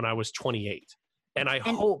am when I was 28. And I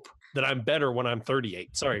hope that I'm better when I'm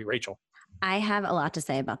 38. Sorry, Rachel. I have a lot to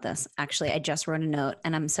say about this. Actually, I just wrote a note,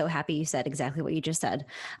 and I'm so happy you said exactly what you just said.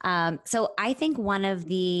 So I think one of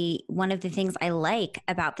the things I like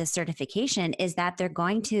about this certification is that they're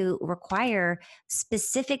going to require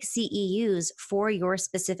specific CEUs for your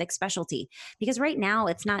specific specialty. Because right now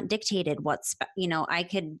it's not dictated I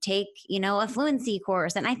could take, a fluency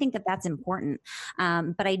course, and I think that that's important.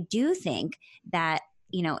 But I do think that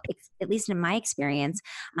at least in my experience,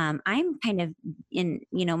 I'm kind of in,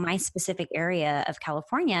 my specific area of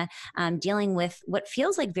California, dealing with what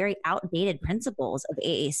feels like very outdated principles of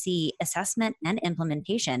AAC assessment and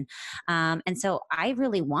implementation. And so I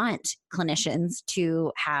really want clinicians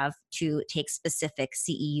to have to take specific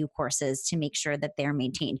CEU courses to make sure that they're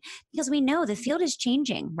maintained, because we know the field is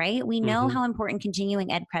changing, right? We know how important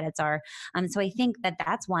continuing ed credits are. So I think that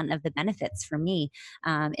that's one of the benefits for me,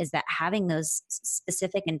 is that having those specific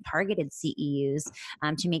and targeted CEUs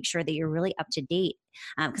to make sure that you're really up to date.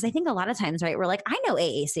 Because I think a lot of times, right, we're like, I know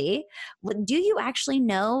AAC. Do you actually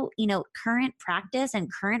know, current practice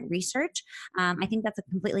and current research? I think that's a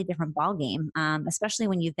completely different ballgame, especially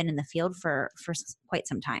when you've been in the field for quite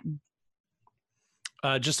some time.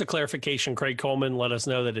 Just a clarification, Craig Coleman let us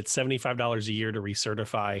know that it's $75 a year to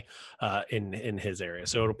recertify in his area.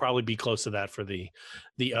 So it'll probably be close to that for the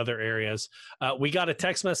other areas. We got a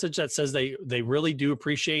text message that says they really do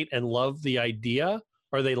appreciate and love the idea,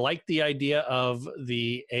 or they like the idea of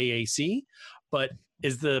the AAC, but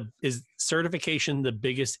is certification the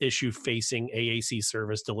biggest issue facing AAC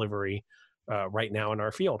service delivery right now in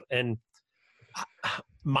our field? And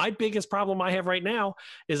my biggest problem I have right now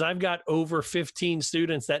is I've got over 15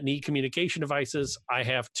 students that need communication devices. I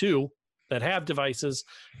have 2 that have devices,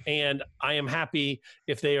 and I am happy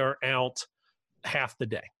if they are out half the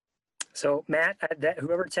day. So Matt,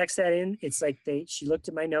 whoever texted that in, it's like she looked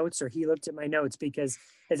at my notes, or he looked at my notes, because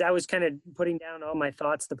as I was kind of putting down all my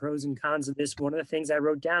thoughts, the pros and cons of this, one of the things I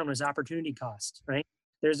wrote down was opportunity cost, right?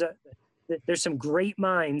 There's some great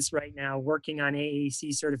minds right now working on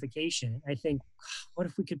AAC certification. I think, what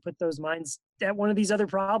if we could put those minds at one of these other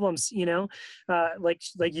problems, like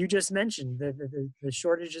you just mentioned, the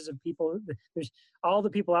shortages of people. There's all the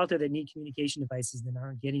people out there that need communication devices that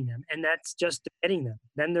aren't getting them. And that's just getting them.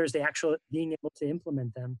 Then there's the actual being able to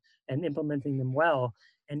implement them and implementing them well.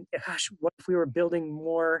 And gosh, what if we were building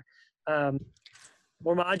more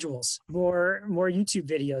modules, more YouTube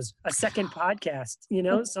videos, a second podcast,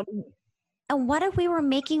 something. And what if we were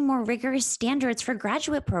making more rigorous standards for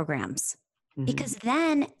graduate programs? Because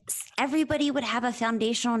then everybody would have a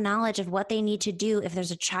foundational knowledge of what they need to do if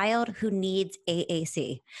there's a child who needs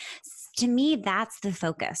AAC. To me, that's the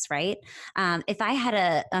focus, right? If I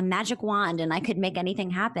had a magic wand and I could make anything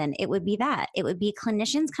happen, it would be that. It would be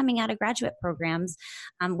clinicians coming out of graduate programs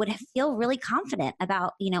would feel really confident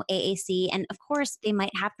about, AAC. And of course, they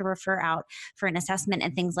might have to refer out for an assessment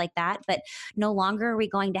and things like that. But no longer are we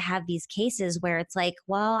going to have these cases where it's like,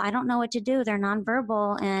 well, I don't know what to do. They're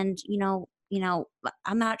nonverbal and,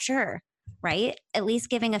 I'm not sure. Right? At least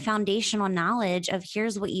giving a foundational knowledge of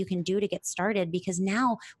here's what you can do to get started, because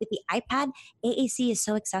now with the iPad, AAC is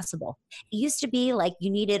so accessible. It used to be like you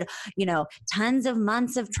needed, tons of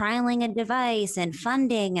months of trialing a device and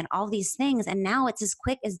funding and all these things. And now it's as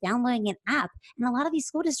quick as downloading an app. And a lot of these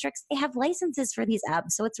school districts, they have licenses for these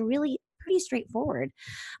apps. So it's really pretty straightforward.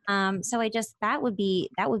 So that would be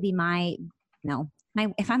my,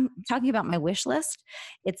 if I'm talking about my wish list,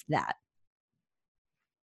 it's that.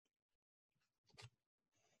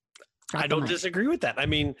 I don't disagree with that. I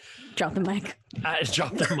mean, drop the mic.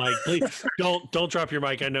 Drop the mic, please. Don't drop your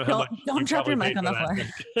mic. I know how much. Don't drop your mic on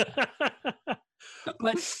the floor.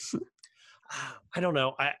 But I don't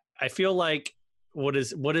know. I feel like what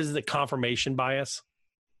is the confirmation bias?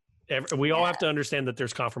 We all have to understand that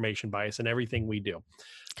there's confirmation bias in everything we do.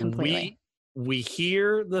 Completely. We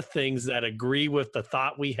hear the things that agree with the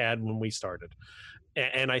thought we had when we started,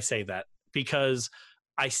 and I say that because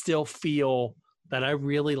I still feel that I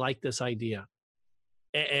really like this idea.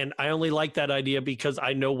 And I only like that idea because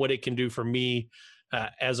I know what it can do for me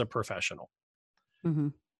as a professional.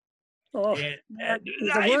 Oh, there's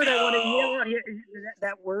a word I want to hear.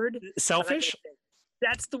 That word. Selfish?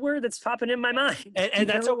 That's the word that's popping in my mind. And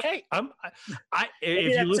that's okay.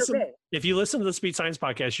 If you listen to the Speech Science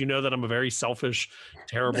podcast, you know that I'm a very selfish,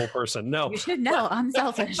 terrible person. No, you should know I'm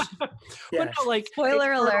selfish. But no, like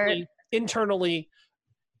spoiler alert. Internally,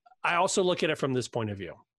 I also look at it from this point of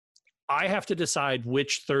view. I have to decide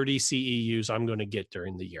which 30 CEUs I'm going to get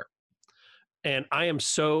during the year. And I am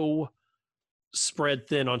so spread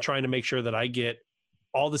thin on trying to make sure that I get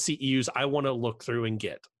all the CEUs I want to look through and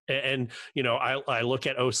get. And I look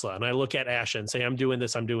at OSLA and I look at ASHA and say, I'm doing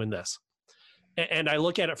this. And I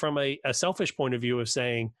look at it from a selfish point of view of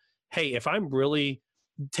saying, hey, if I'm really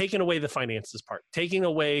taking away the finances part, taking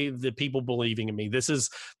away the people believing in me, this is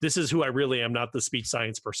who I really am, not the speech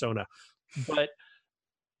science persona. But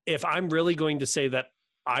if I'm really going to say that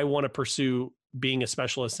I want to pursue being a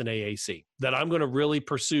specialist in AAC, that I'm going to really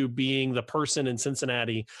pursue being the person in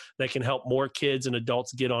Cincinnati that can help more kids and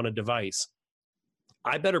adults get on a device,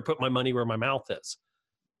 I better put my money where my mouth is.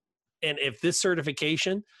 And if this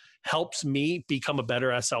certification helps me become a better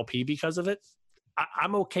SLP because of it,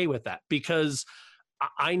 I'm okay with that, because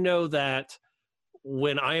I know that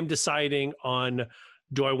when I am deciding on,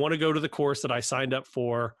 do I want to go to the course that I signed up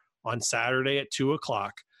for on Saturday at 2:00,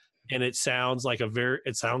 and it sounds like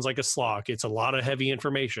a slog. It's a lot of heavy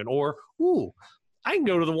information. Or, I can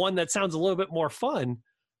go to the one that sounds a little bit more fun.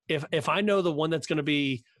 If I know the one that's going to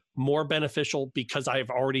be more beneficial because I've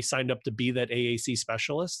already signed up to be that AAC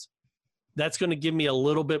specialist, that's going to give me a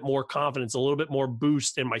little bit more confidence, a little bit more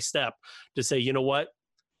boost in my step to say, you know what?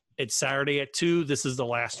 It's Saturday at 2:00. This is the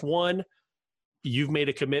last one. You've made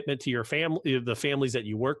a commitment to your family, the families that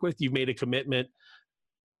you work with. You've made a commitment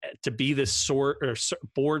to be this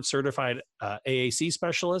board certified AAC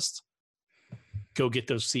specialist. Go get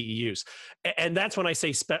those CEUs. And that's when I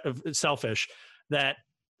say selfish, that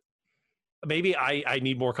maybe I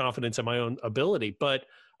need more confidence in my own ability, but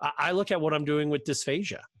I look at what I'm doing with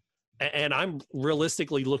dysphagia, and I'm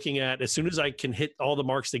realistically looking at, as soon as I can hit all the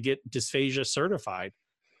marks to get dysphagia certified,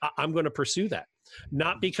 I'm going to pursue that.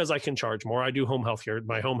 Not because I can charge more. I do home health care.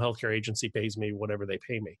 My home health care agency pays me whatever they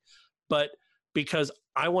pay me, but because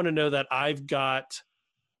I want to know that I've got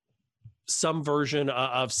some version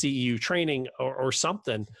of CEU training or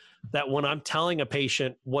something, that when I'm telling a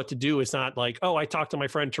patient what to do, it's not like, oh, I talked to my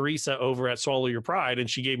friend Teresa over at Swallow Your Pride and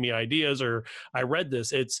she gave me ideas, or I read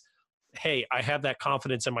this. It's, hey, I have that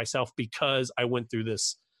confidence in myself because I went through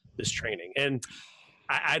this training. And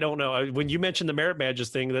I don't know, when you mentioned the merit badges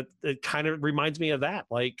thing, that it kind of reminds me of that.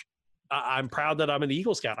 Like, I'm proud that I'm an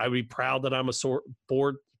Eagle Scout. I would be proud that I'm a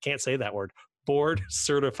board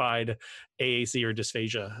certified AAC or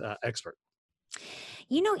dysphagia expert.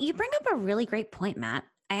 You bring up a really great point, Matt.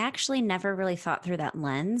 I actually never really thought through that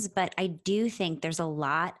lens, but I do think there's a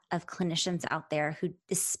lot of clinicians out there who,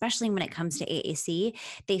 especially when it comes to AAC,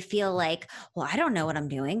 they feel like, well, I don't know what I'm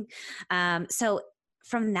doing. So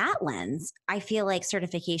from that lens, I feel like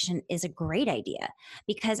certification is a great idea,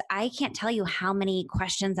 because I can't tell you how many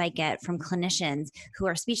questions I get from clinicians who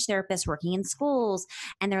are speech therapists working in schools.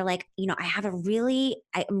 And they're like, I'm really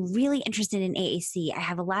interested in AAC. I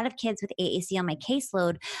have a lot of kids with AAC on my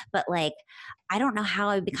caseload, but like, I don't know how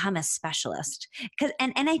I become a specialist.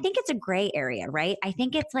 And I think it's a gray area, right? I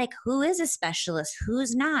think it's like, who is a specialist?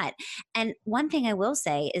 Who's not? And one thing I will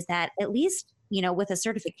say is that, at least with a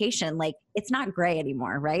certification, like, it's not gray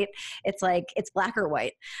anymore, right? It's like, it's black or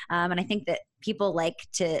white. And I think that people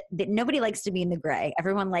nobody likes to be in the gray.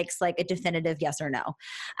 Everyone likes like a definitive yes or no.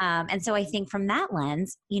 And so I think from that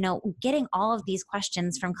lens, getting all of these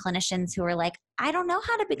questions from clinicians who are like, I don't know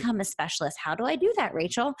how to become a specialist. How do I do that,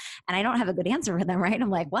 Rachel? And I don't have a good answer for them, right? I'm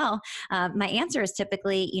like, well, my answer is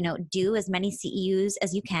typically, do as many CEUs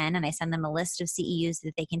as you can. And I send them a list of CEUs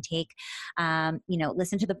that they can take.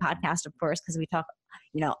 Listen to the podcast, of course, because we talk,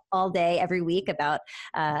 all day, every week about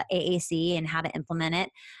AAC and how to implement it.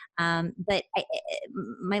 But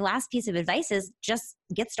my last piece of advice is just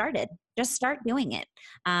get started. Just start doing it.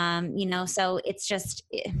 So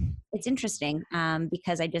it's interesting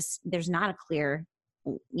because there's not a clear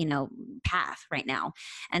path right now.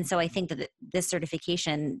 And so I think that this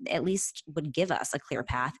certification at least would give us a clear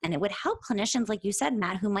path, and it would help clinicians, like you said,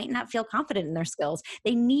 Matt, who might not feel confident in their skills.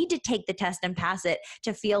 They need to take the test and pass it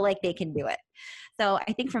to feel like they can do it. So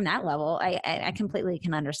I think from that level, I completely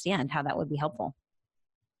can understand how that would be helpful.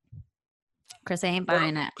 Chris, I ain't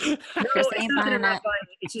buying it. Chris, I ain't buying it.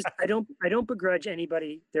 It's just, I don't begrudge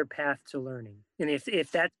anybody their path to learning. And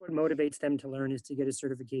if that's what motivates them to learn is to get a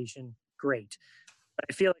certification, great. But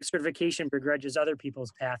I feel like certification begrudges other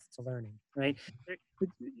people's path to learning, right?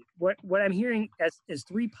 What I'm hearing as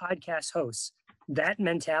 3 podcast hosts, that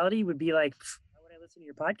mentality would be like, why would I listen to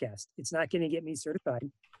your podcast? It's not going to get me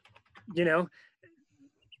certified, you know,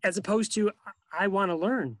 as opposed to, I want to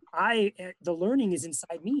learn. The learning is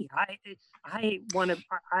inside me. I want to.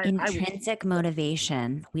 Intrinsic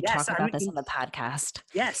motivation. We talk about this on the podcast.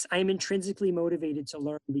 Yes, I am intrinsically motivated to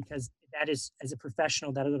learn because that is, as a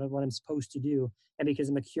professional, that is what I'm supposed to do, and because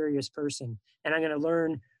I'm a curious person, and I'm going to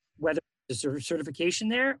learn whether there's a certification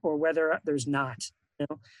there or whether there's not. You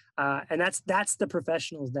know, and that's the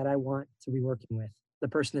professionals that I want to be working with. The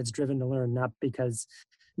person that's driven to learn, not because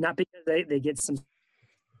they get some.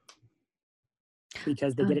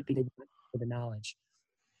 Because they get it because they get the knowledge.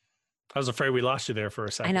 I was afraid we lost you there for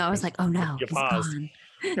a second. I know. I was like, oh no, you he's paused. gone.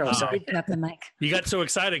 No, sorry. Pick up the mic. You got so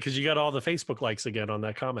excited because you got all the Facebook likes again on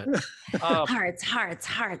that comment. Hearts.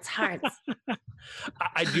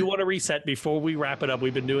 I do want to reset before we wrap it up.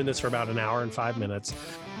 We've been doing this for about an hour and 5 minutes.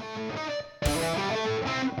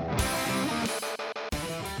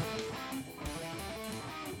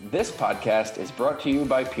 This podcast is brought to you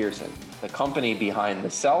by Pearson, the company behind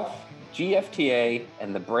the Self, GFTA,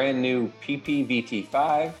 and the brand new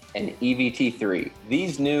PPVT5 and EVT3.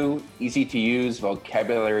 These new, easy-to-use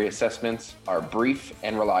vocabulary assessments are brief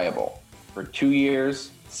and reliable for 2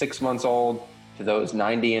 years, 6 months old, to those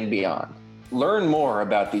 90 and beyond. Learn more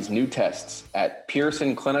about these new tests at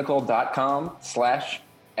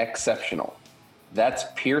pearsonclinical.com/exceptional. That's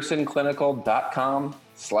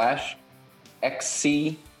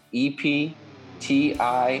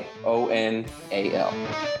pearsonclinical.com/XCEPTIONAL.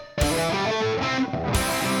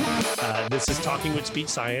 This is Talking with Speech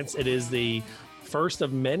Science. It is the first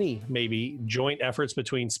of many, maybe, joint efforts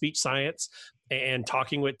between Speech Science and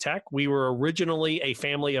Talking with Tech. We were originally a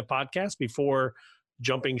family of podcasts before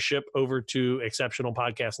jumping ship over to Exceptional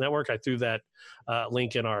Podcast Network. I threw that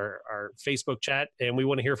link in our Facebook chat, and we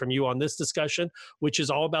want to hear from you on this discussion, which is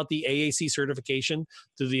all about the AAC certification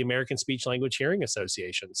through the American Speech Language Hearing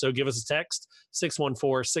Association. So give us a text,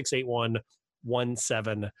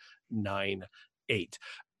 614-681-1798.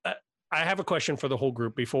 I have a question for the whole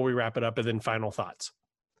group before we wrap it up, and then final thoughts.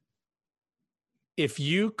 If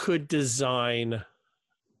you could design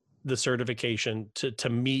the certification to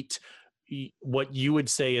meet what you would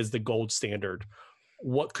say is the gold standard,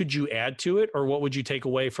 what could you add to it, or what would you take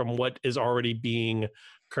away from what is already being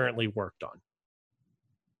currently worked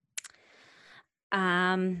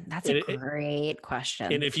on? That's a great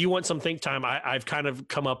question. And if you want some think time, I've kind of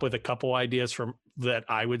come up with a couple ideas from that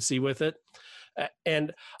I would see with it.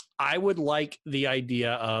 And I would like the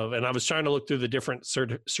idea of, and I was trying to look through the different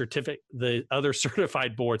the other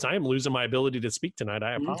certified boards. I am losing my ability to speak tonight.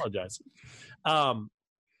 I apologize.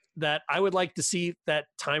 That I would like to see that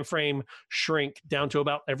time frame shrink down to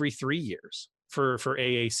about every 3 years for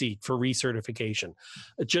AAC, for recertification.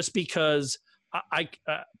 Just because I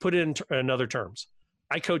put it in other terms.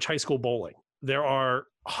 I coach high school bowling. There are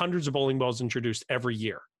hundreds of bowling balls introduced every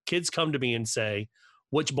year. Kids come to me and say,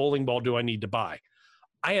 which bowling ball do I need to buy?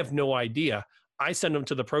 I have no idea. I send them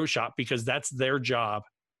to the pro shop because that's their job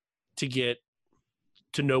to get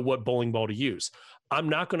to know what bowling ball to use. I'm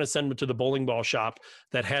not going to send them to the bowling ball shop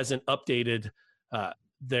that hasn't updated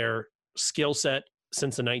their skill set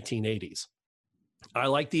since the 1980s. I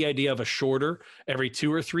like the idea of a shorter, every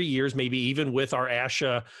 2 or 3 years, maybe even with our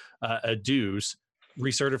ASHA dues,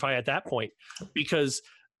 recertify at that point. Because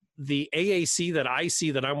the AAC that I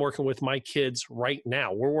see that I'm working with my kids right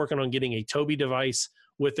now, we're working on getting a Tobii device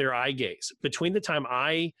with their eye gaze. Between the time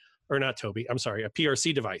a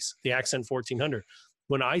PRC device, the Accent 1400,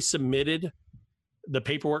 when I submitted the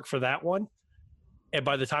paperwork for that one, and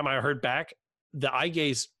by the time I heard back, the eye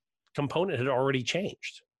gaze component had already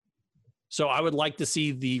changed. So I would like to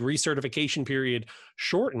see the recertification period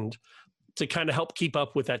shortened to kind of help keep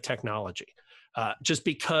up with that technology. Just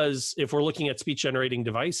because if we're looking at speech generating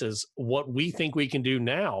devices, what we think we can do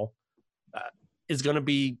now is going to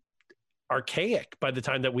be archaic by the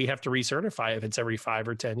time that we have to recertify if it's every 5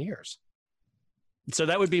 or 10 years. So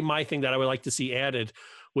that would be my thing that I would like to see added,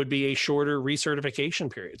 would be a shorter recertification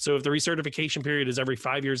period. So if the recertification period is every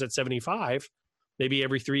 5 years at 75, maybe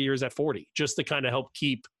every 3 years at 40, just to kind of help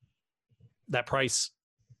keep that price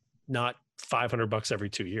not $500 every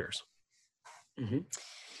 2 years. Mm-hmm.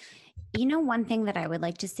 You know, one thing that I would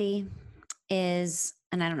like to see is,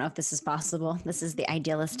 and I don't know if this is possible, this is the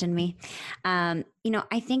idealist in me. I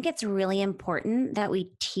think it's really important that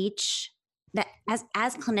we teach that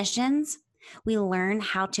as clinicians, we learn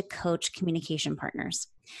how to coach communication partners.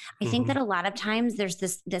 I think that a lot of times there's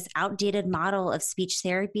this outdated model of speech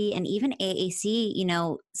therapy and even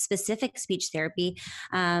AAC, specific speech therapy,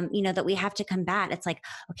 that we have to combat. It's like,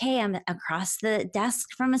 okay, I'm across the desk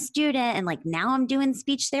from a student and like now I'm doing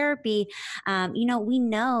speech therapy. We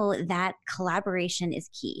know that collaboration is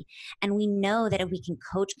key. And we know that if we can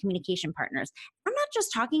coach communication partners, I'm not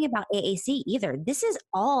just talking about AAC either. This is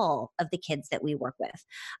all of the kids that we work with.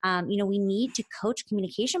 We need to coach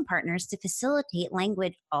communication partners to facilitate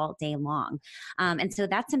language all day long. And so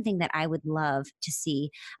that's something that I would love to see,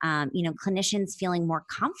 clinicians feeling more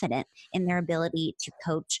confident in their ability to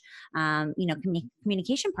coach,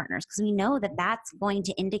 communication partners, because we know that that's going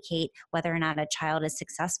to indicate whether or not a child is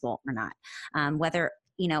successful or not, whether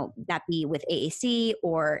that be with AAC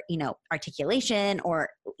or, articulation or,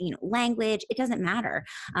 language, it doesn't matter.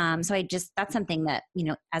 So that's something that,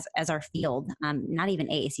 as our field, not even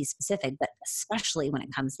AAC specific, but especially when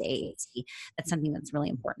it comes to AAC, that's something that's really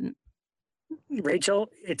important. Rachel,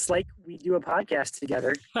 it's like we do a podcast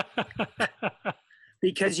together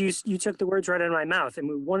because you took the words right out of my mouth.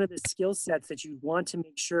 And one of the skill sets that you want to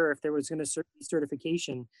make sure if there was going to be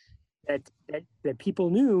certification that people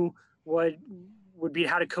knew would be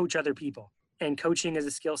how to coach other people. And coaching is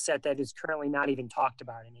a skill set that is currently not even talked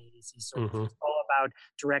about in AAC. So it's all about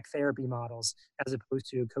direct therapy models as opposed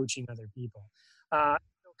to coaching other people.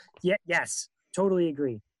 Yes, totally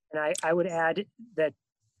agree. And I would add that,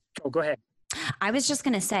 go ahead. I was just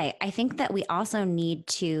going to say, I think that we also need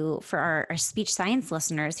to, for our speech science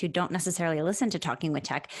listeners who don't necessarily listen to Talking with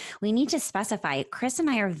Tech, we need to specify, Chris and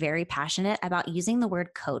I are very passionate about using the word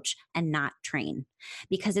coach and not train,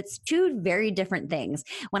 because it's two very different things.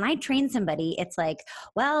 When I train somebody, it's like,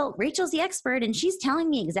 well, Rachel's the expert and she's telling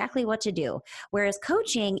me exactly what to do. Whereas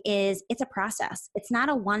coaching it's a process. It's not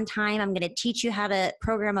a one-time, I'm going to teach you how to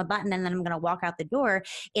program a button and then I'm going to walk out the door.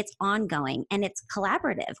 It's ongoing and it's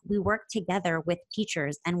collaborative. We work together with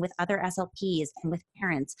teachers and with other SLPs and with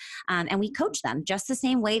parents, and we coach them just the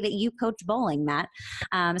same way that you coach bowling, Matt.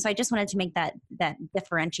 So I just wanted to make that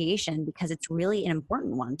differentiation because it's really an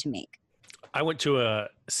important one to make. I went to a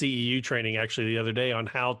CEU training actually the other day on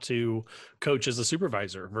how to coach as a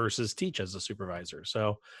supervisor versus teach as a supervisor.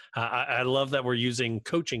 So I love that we're using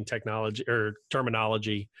coaching technology or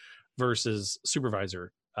terminology versus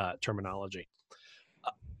supervisor terminology.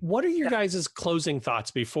 What are your guys' closing thoughts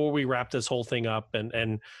before we wrap this whole thing up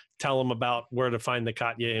and tell them about where to find the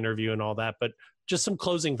Katya interview and all that? But just some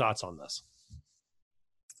closing thoughts on this.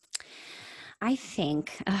 I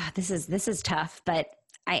think this is tough, but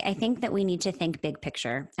I think that we need to think big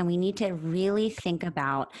picture and we need to really think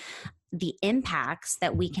about the impacts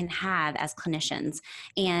that we can have as clinicians.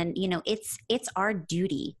 And, it's our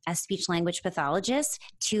duty as speech language pathologists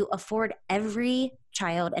to afford every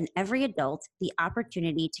child and every adult the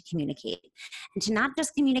opportunity to communicate and to not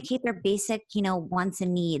just communicate their basic, wants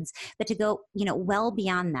and needs, but to go, well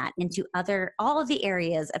beyond that into all of the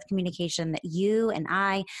areas of communication that you and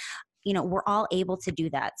I, we're all able to do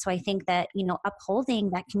that. So I think that, upholding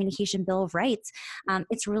that Communication Bill of Rights,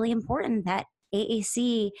 it's really important that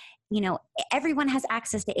AAC, everyone has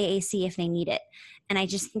access to AAC if they need it. And I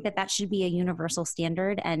just think that should be a universal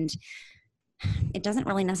standard. And it doesn't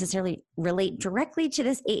really necessarily relate directly to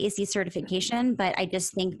this AAC certification, but I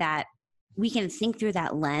just think that we can think through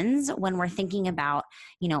that lens when we're thinking about,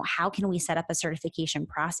 how can we set up a certification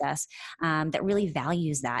process that really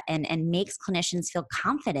values that and makes clinicians feel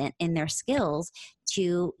confident in their skills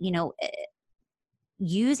to,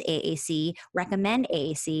 use AAC, recommend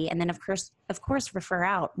AAC, and then of course refer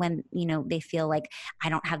out when, they feel like I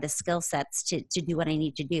don't have the skill sets to do what I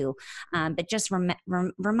need to do. But just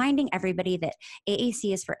reminding everybody that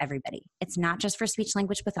AAC is for everybody. It's not just for speech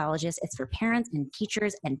language pathologists, it's for parents and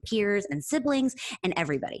teachers and peers and siblings and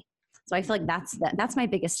everybody. So I feel like that's my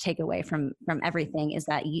biggest takeaway from everything is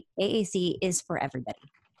that AAC is for everybody.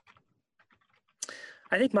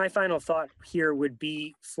 I think my final thought here would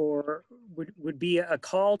be a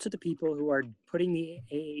call to the people who are putting the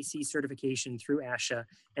AAC certification through ASHA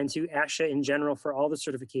and to ASHA in general for all the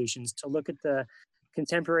certifications to look at the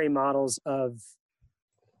contemporary models of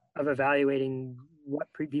evaluating what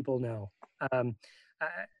people know.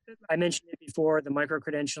 I mentioned it before, the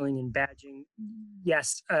micro-credentialing and badging.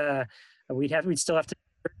 Yes, we'd still have to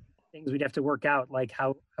things we'd have to work out, like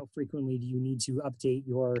how frequently do you need to update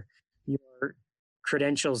your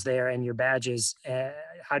credentials there and your badges.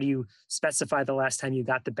 How do you specify the last time you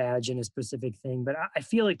got the badge in a specific thing? But I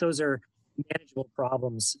feel like those are manageable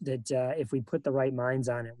problems that if we put the right minds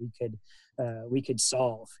on it, we could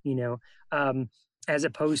solve, as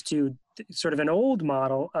opposed to sort of an old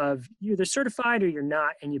model of you're either certified or you're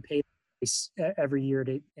not, and you pay every year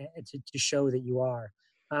to show that you are.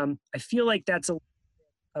 I feel like that's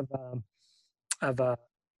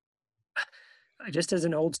just as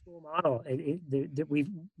an old school model. That we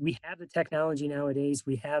have the technology nowadays.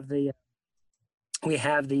 We have the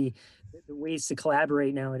ways to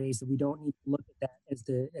collaborate nowadays, that we don't need to look at that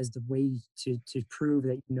as the way to prove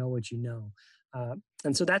that you know what you know.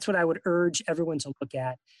 And so that's what I would urge everyone to look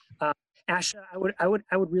at. Asha, I would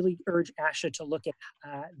really urge Asha to look at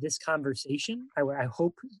this conversation. I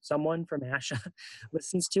hope someone from Asha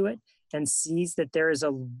listens to it and sees that there is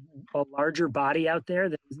a larger body out there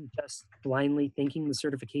that isn't just blindly thinking the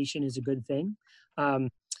certification is a good thing.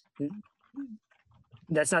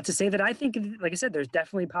 That's not to say that I think, like I said, there's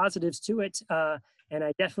definitely positives to it. And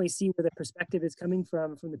I definitely see where the perspective is coming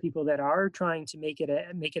from the people that are trying to make it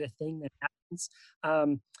a thing that happens.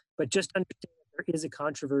 But just understand that there is a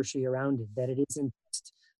controversy around it, that it isn't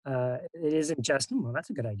just, well, that's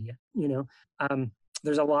a good idea.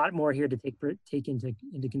 There's a lot more here to take into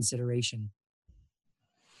consideration.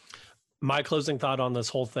 My closing thought on this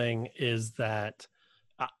whole thing is that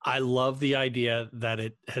I love the idea that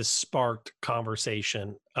it has sparked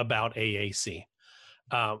conversation about AAC.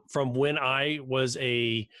 From when I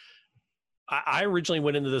originally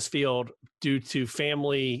went into this field due to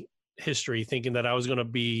family history, thinking that I was going to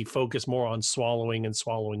be focused more on swallowing and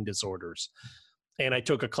swallowing disorders. And I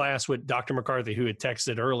took a class with Dr. McCarthy, who had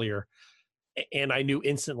texted earlier, and I knew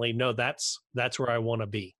instantly, no, that's where I want to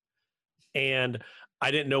be. And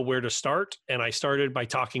I didn't know where to start. And I started by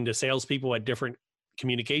talking to salespeople at different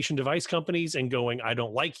communication device companies and going, I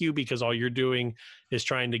don't like you because all you're doing is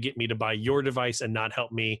trying to get me to buy your device and not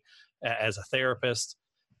help me as a therapist.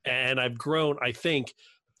 And I've grown, I think,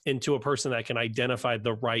 into a person that can identify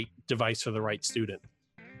the right device for the right student.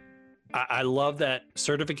 I love that,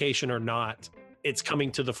 certification or not, it's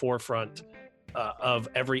coming to the forefront of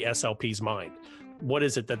every SLP's mind. What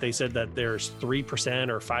is it that they said that there's 3%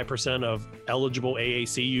 or 5% of eligible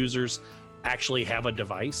AAC users actually have a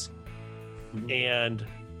device? And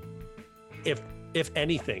if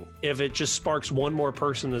anything, if it just sparks one more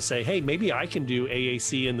person to say, hey, maybe I can do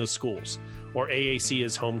AAC in the schools, or AAC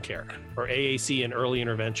is home care, or AAC in early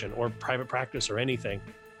intervention, or private practice, or anything,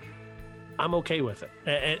 I'm okay with it.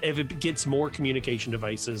 And if it gets more communication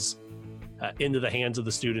devices into the hands of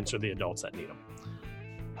the students or the adults that need them,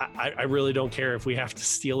 I really don't care if we have to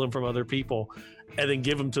steal them from other people and then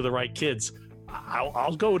give them to the right kids.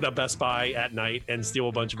 I'll go to Best Buy at night and steal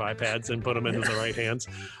a bunch of iPads and put them into the right hands,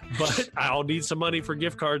 but I'll need some money for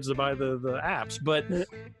gift cards to buy the apps. But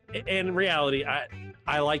in reality,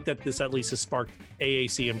 I like that this at least has sparked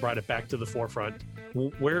AAC and brought it back to the forefront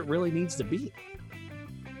where it really needs to be.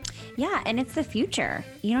 Yeah, and it's the future.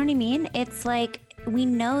 You know what I mean? It's like, we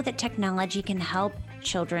know that technology can help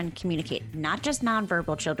children communicate, not just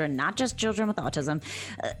nonverbal children, not just children with autism.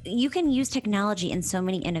 You can use technology in so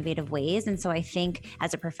many innovative ways. And so I think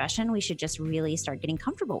as a profession, we should just really start getting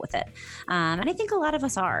comfortable with it. And I think a lot of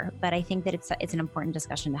us are, but I think that it's an important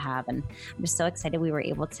discussion to have. And I'm just so excited we were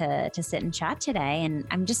able to sit and chat today. And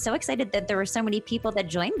I'm just so excited that there were so many people that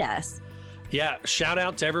joined us. Yeah, shout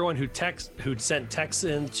out to everyone who sent texts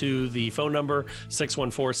into the phone number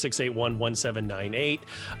 614-681-1798.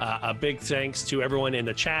 A big thanks to everyone in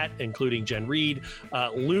the chat, including Jen Reed,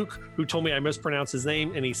 Luke, who told me I mispronounced his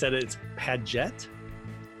name, and he said it's Padgett.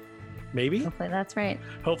 Maybe? Hopefully that's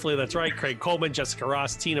right. Craig Coleman, Jessica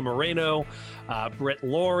Ross, Tina Moreno, Britt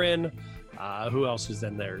Lauren. Who else is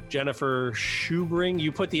in there? Jennifer Schubring.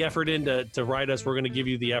 You put the effort in to write us. We're going to give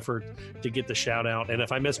you the effort to get the shout out. And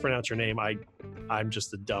if I mispronounce your name, I'm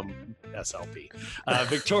just a dumb SLP.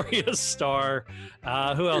 Victoria Starr.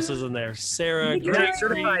 Who else is in there? Sarah. You're not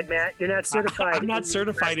certified, Matt. You're not certified. I'm not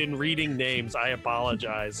certified in reading names. I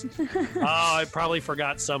apologize. I probably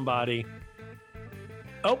forgot somebody.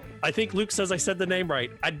 Oh, I think Luke says I said the name right.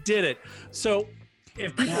 I did it. So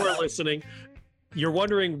if people are listening, you're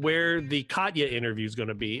wondering where the Katya interview is going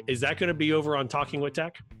to be. Is that going to be over on Talking with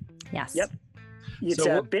Tech? Yes. Yep. It's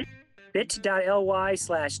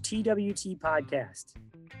bit.ly/TWT podcast.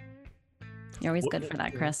 You're always good for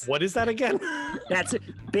that, Chris. What is that again? That's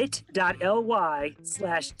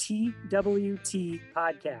bit.ly/TWT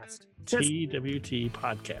podcast. TWT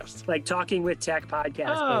podcast. Like Talking with Tech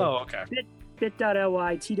podcast. Oh, okay.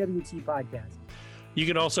 bit.ly/TWT podcast. You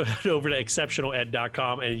can also head over to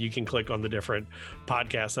exceptionaled.com and you can click on the different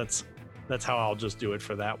podcasts. That's how I'll just do it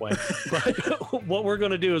for that way. But what we're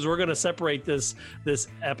going to do is we're going to separate this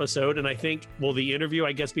episode, and I think the interview,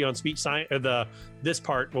 I guess, be on speech science. This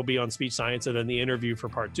part will be on speech science, and then the interview for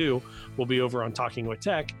part 2 will be over on Talking with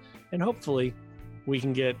Tech, and hopefully we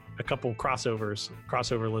can get a couple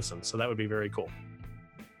crossover listens. So that would be very cool.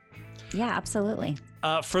 Yeah, absolutely.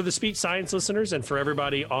 For the speech science listeners and for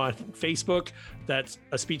everybody on Facebook that's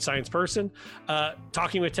a speech science person,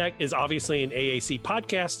 Talking with Tech is obviously an AAC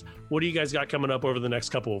podcast. What do you guys got coming up over the next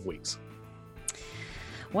couple of weeks?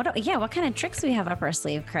 What kind of tricks do we have up our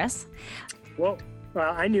sleeve, Chris? Well,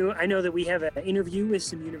 I know that we have an interview with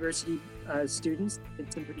some university students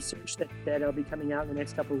and some research that'll be coming out in the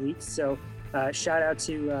next couple of weeks. So shout out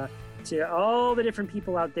to all the different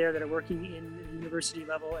people out there that are working in the university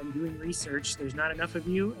level and doing research. There's not enough of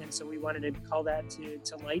you, and so we wanted to call that to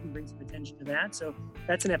light and bring some attention to that. So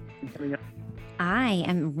that's an episode coming up. I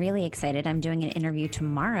am really excited. I'm doing an interview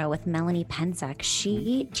tomorrow with Melanie Pensack.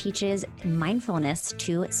 She teaches mindfulness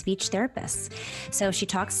to speech therapists. So she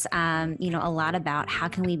talks, a lot about how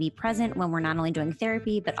can we be present when we're not only doing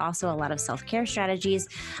therapy, but also a lot of self-care strategies.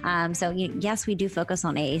 Yes, we do focus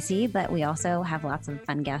on AAC, but we also have lots of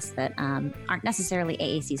fun guests that aren't necessarily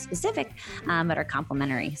AAC specific, but are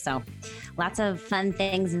complementary. So lots of fun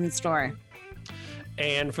things in store.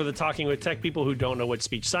 And for the Talking with Tech people who don't know what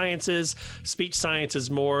speech science is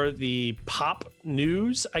more the pop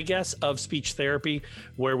news, I guess, of speech therapy,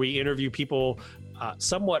 where we interview people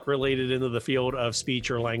somewhat related into the field of speech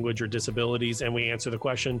or language or disabilities, and we answer the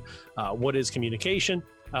question, what is communication?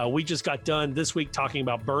 We just got done this week talking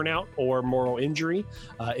about burnout or moral injury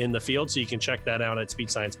in the field, so you can check that out at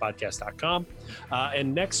speechsciencepodcast.com.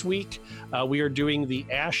 And next week, we are doing the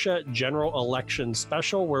ASHA General Election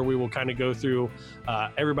Special, where we will kind of go through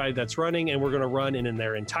everybody that's running, and we're going to run in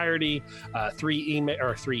their entirety, three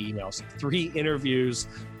interviews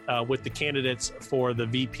with the candidates for the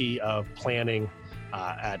VP of Planning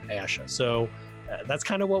at ASHA. So that's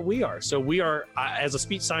kind of what we are. So we are, as a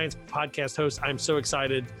speech science podcast host, I'm so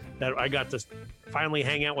excited that I got to finally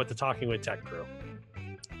hang out with the Talking with Tech crew.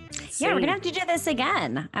 Yeah, we're going to have to do this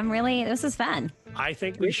again. This is fun. I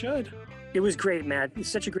think we should. It was great, Matt. It's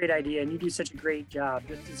such a great idea, and you do such a great job.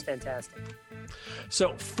 This is fantastic.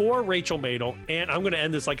 So for Rachel Madel, and I'm going to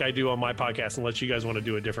end this like I do on my podcast unless you guys want to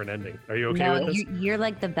do a different ending. Are you okay with this? You're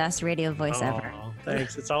like the best radio voice ever.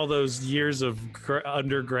 Thanks. It's all those years of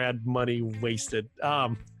undergrad money wasted.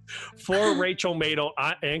 For Rachel Madel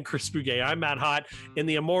and Chris Bouguet, I'm Matt Hott. In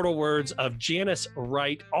the immortal words of Janice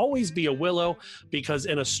Wright, always be a willow, because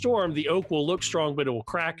in a storm, the oak will look strong, but it will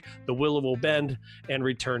crack. The willow will bend and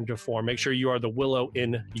return to form. Make sure you are the willow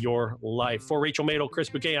in your life. For Rachel Madel, Chris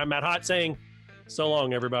Bouguet, I'm Matt Hott saying, so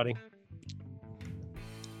long, everybody.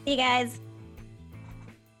 See you guys.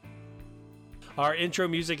 Our intro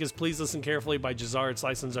music is Please Listen Carefully by Jazar. It's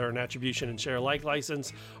licensed under an attribution and share alike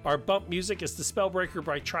license. Our bump music is The Spellbreaker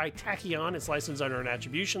by Tritachyon. It's licensed under an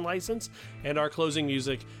attribution license. And our closing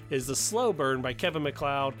music is The Slow Burn by Kevin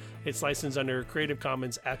MacLeod. It's licensed under a Creative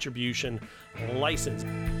Commons attribution license.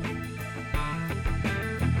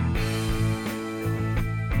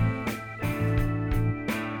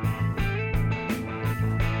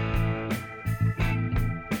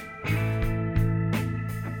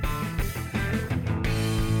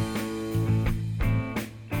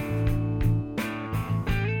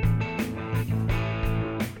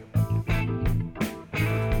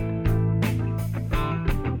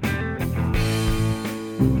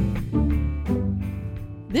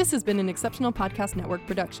 This has been an Exceptional Podcast Network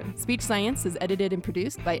production. Speech Science is edited and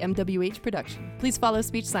produced by MWH Production. Please follow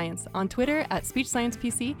Speech Science on Twitter at Speech Science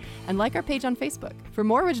PC and like our page on Facebook. For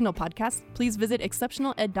more original podcasts, please visit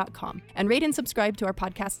exceptionaled.com and rate and subscribe to our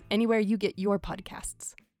podcast anywhere you get your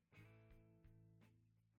podcasts.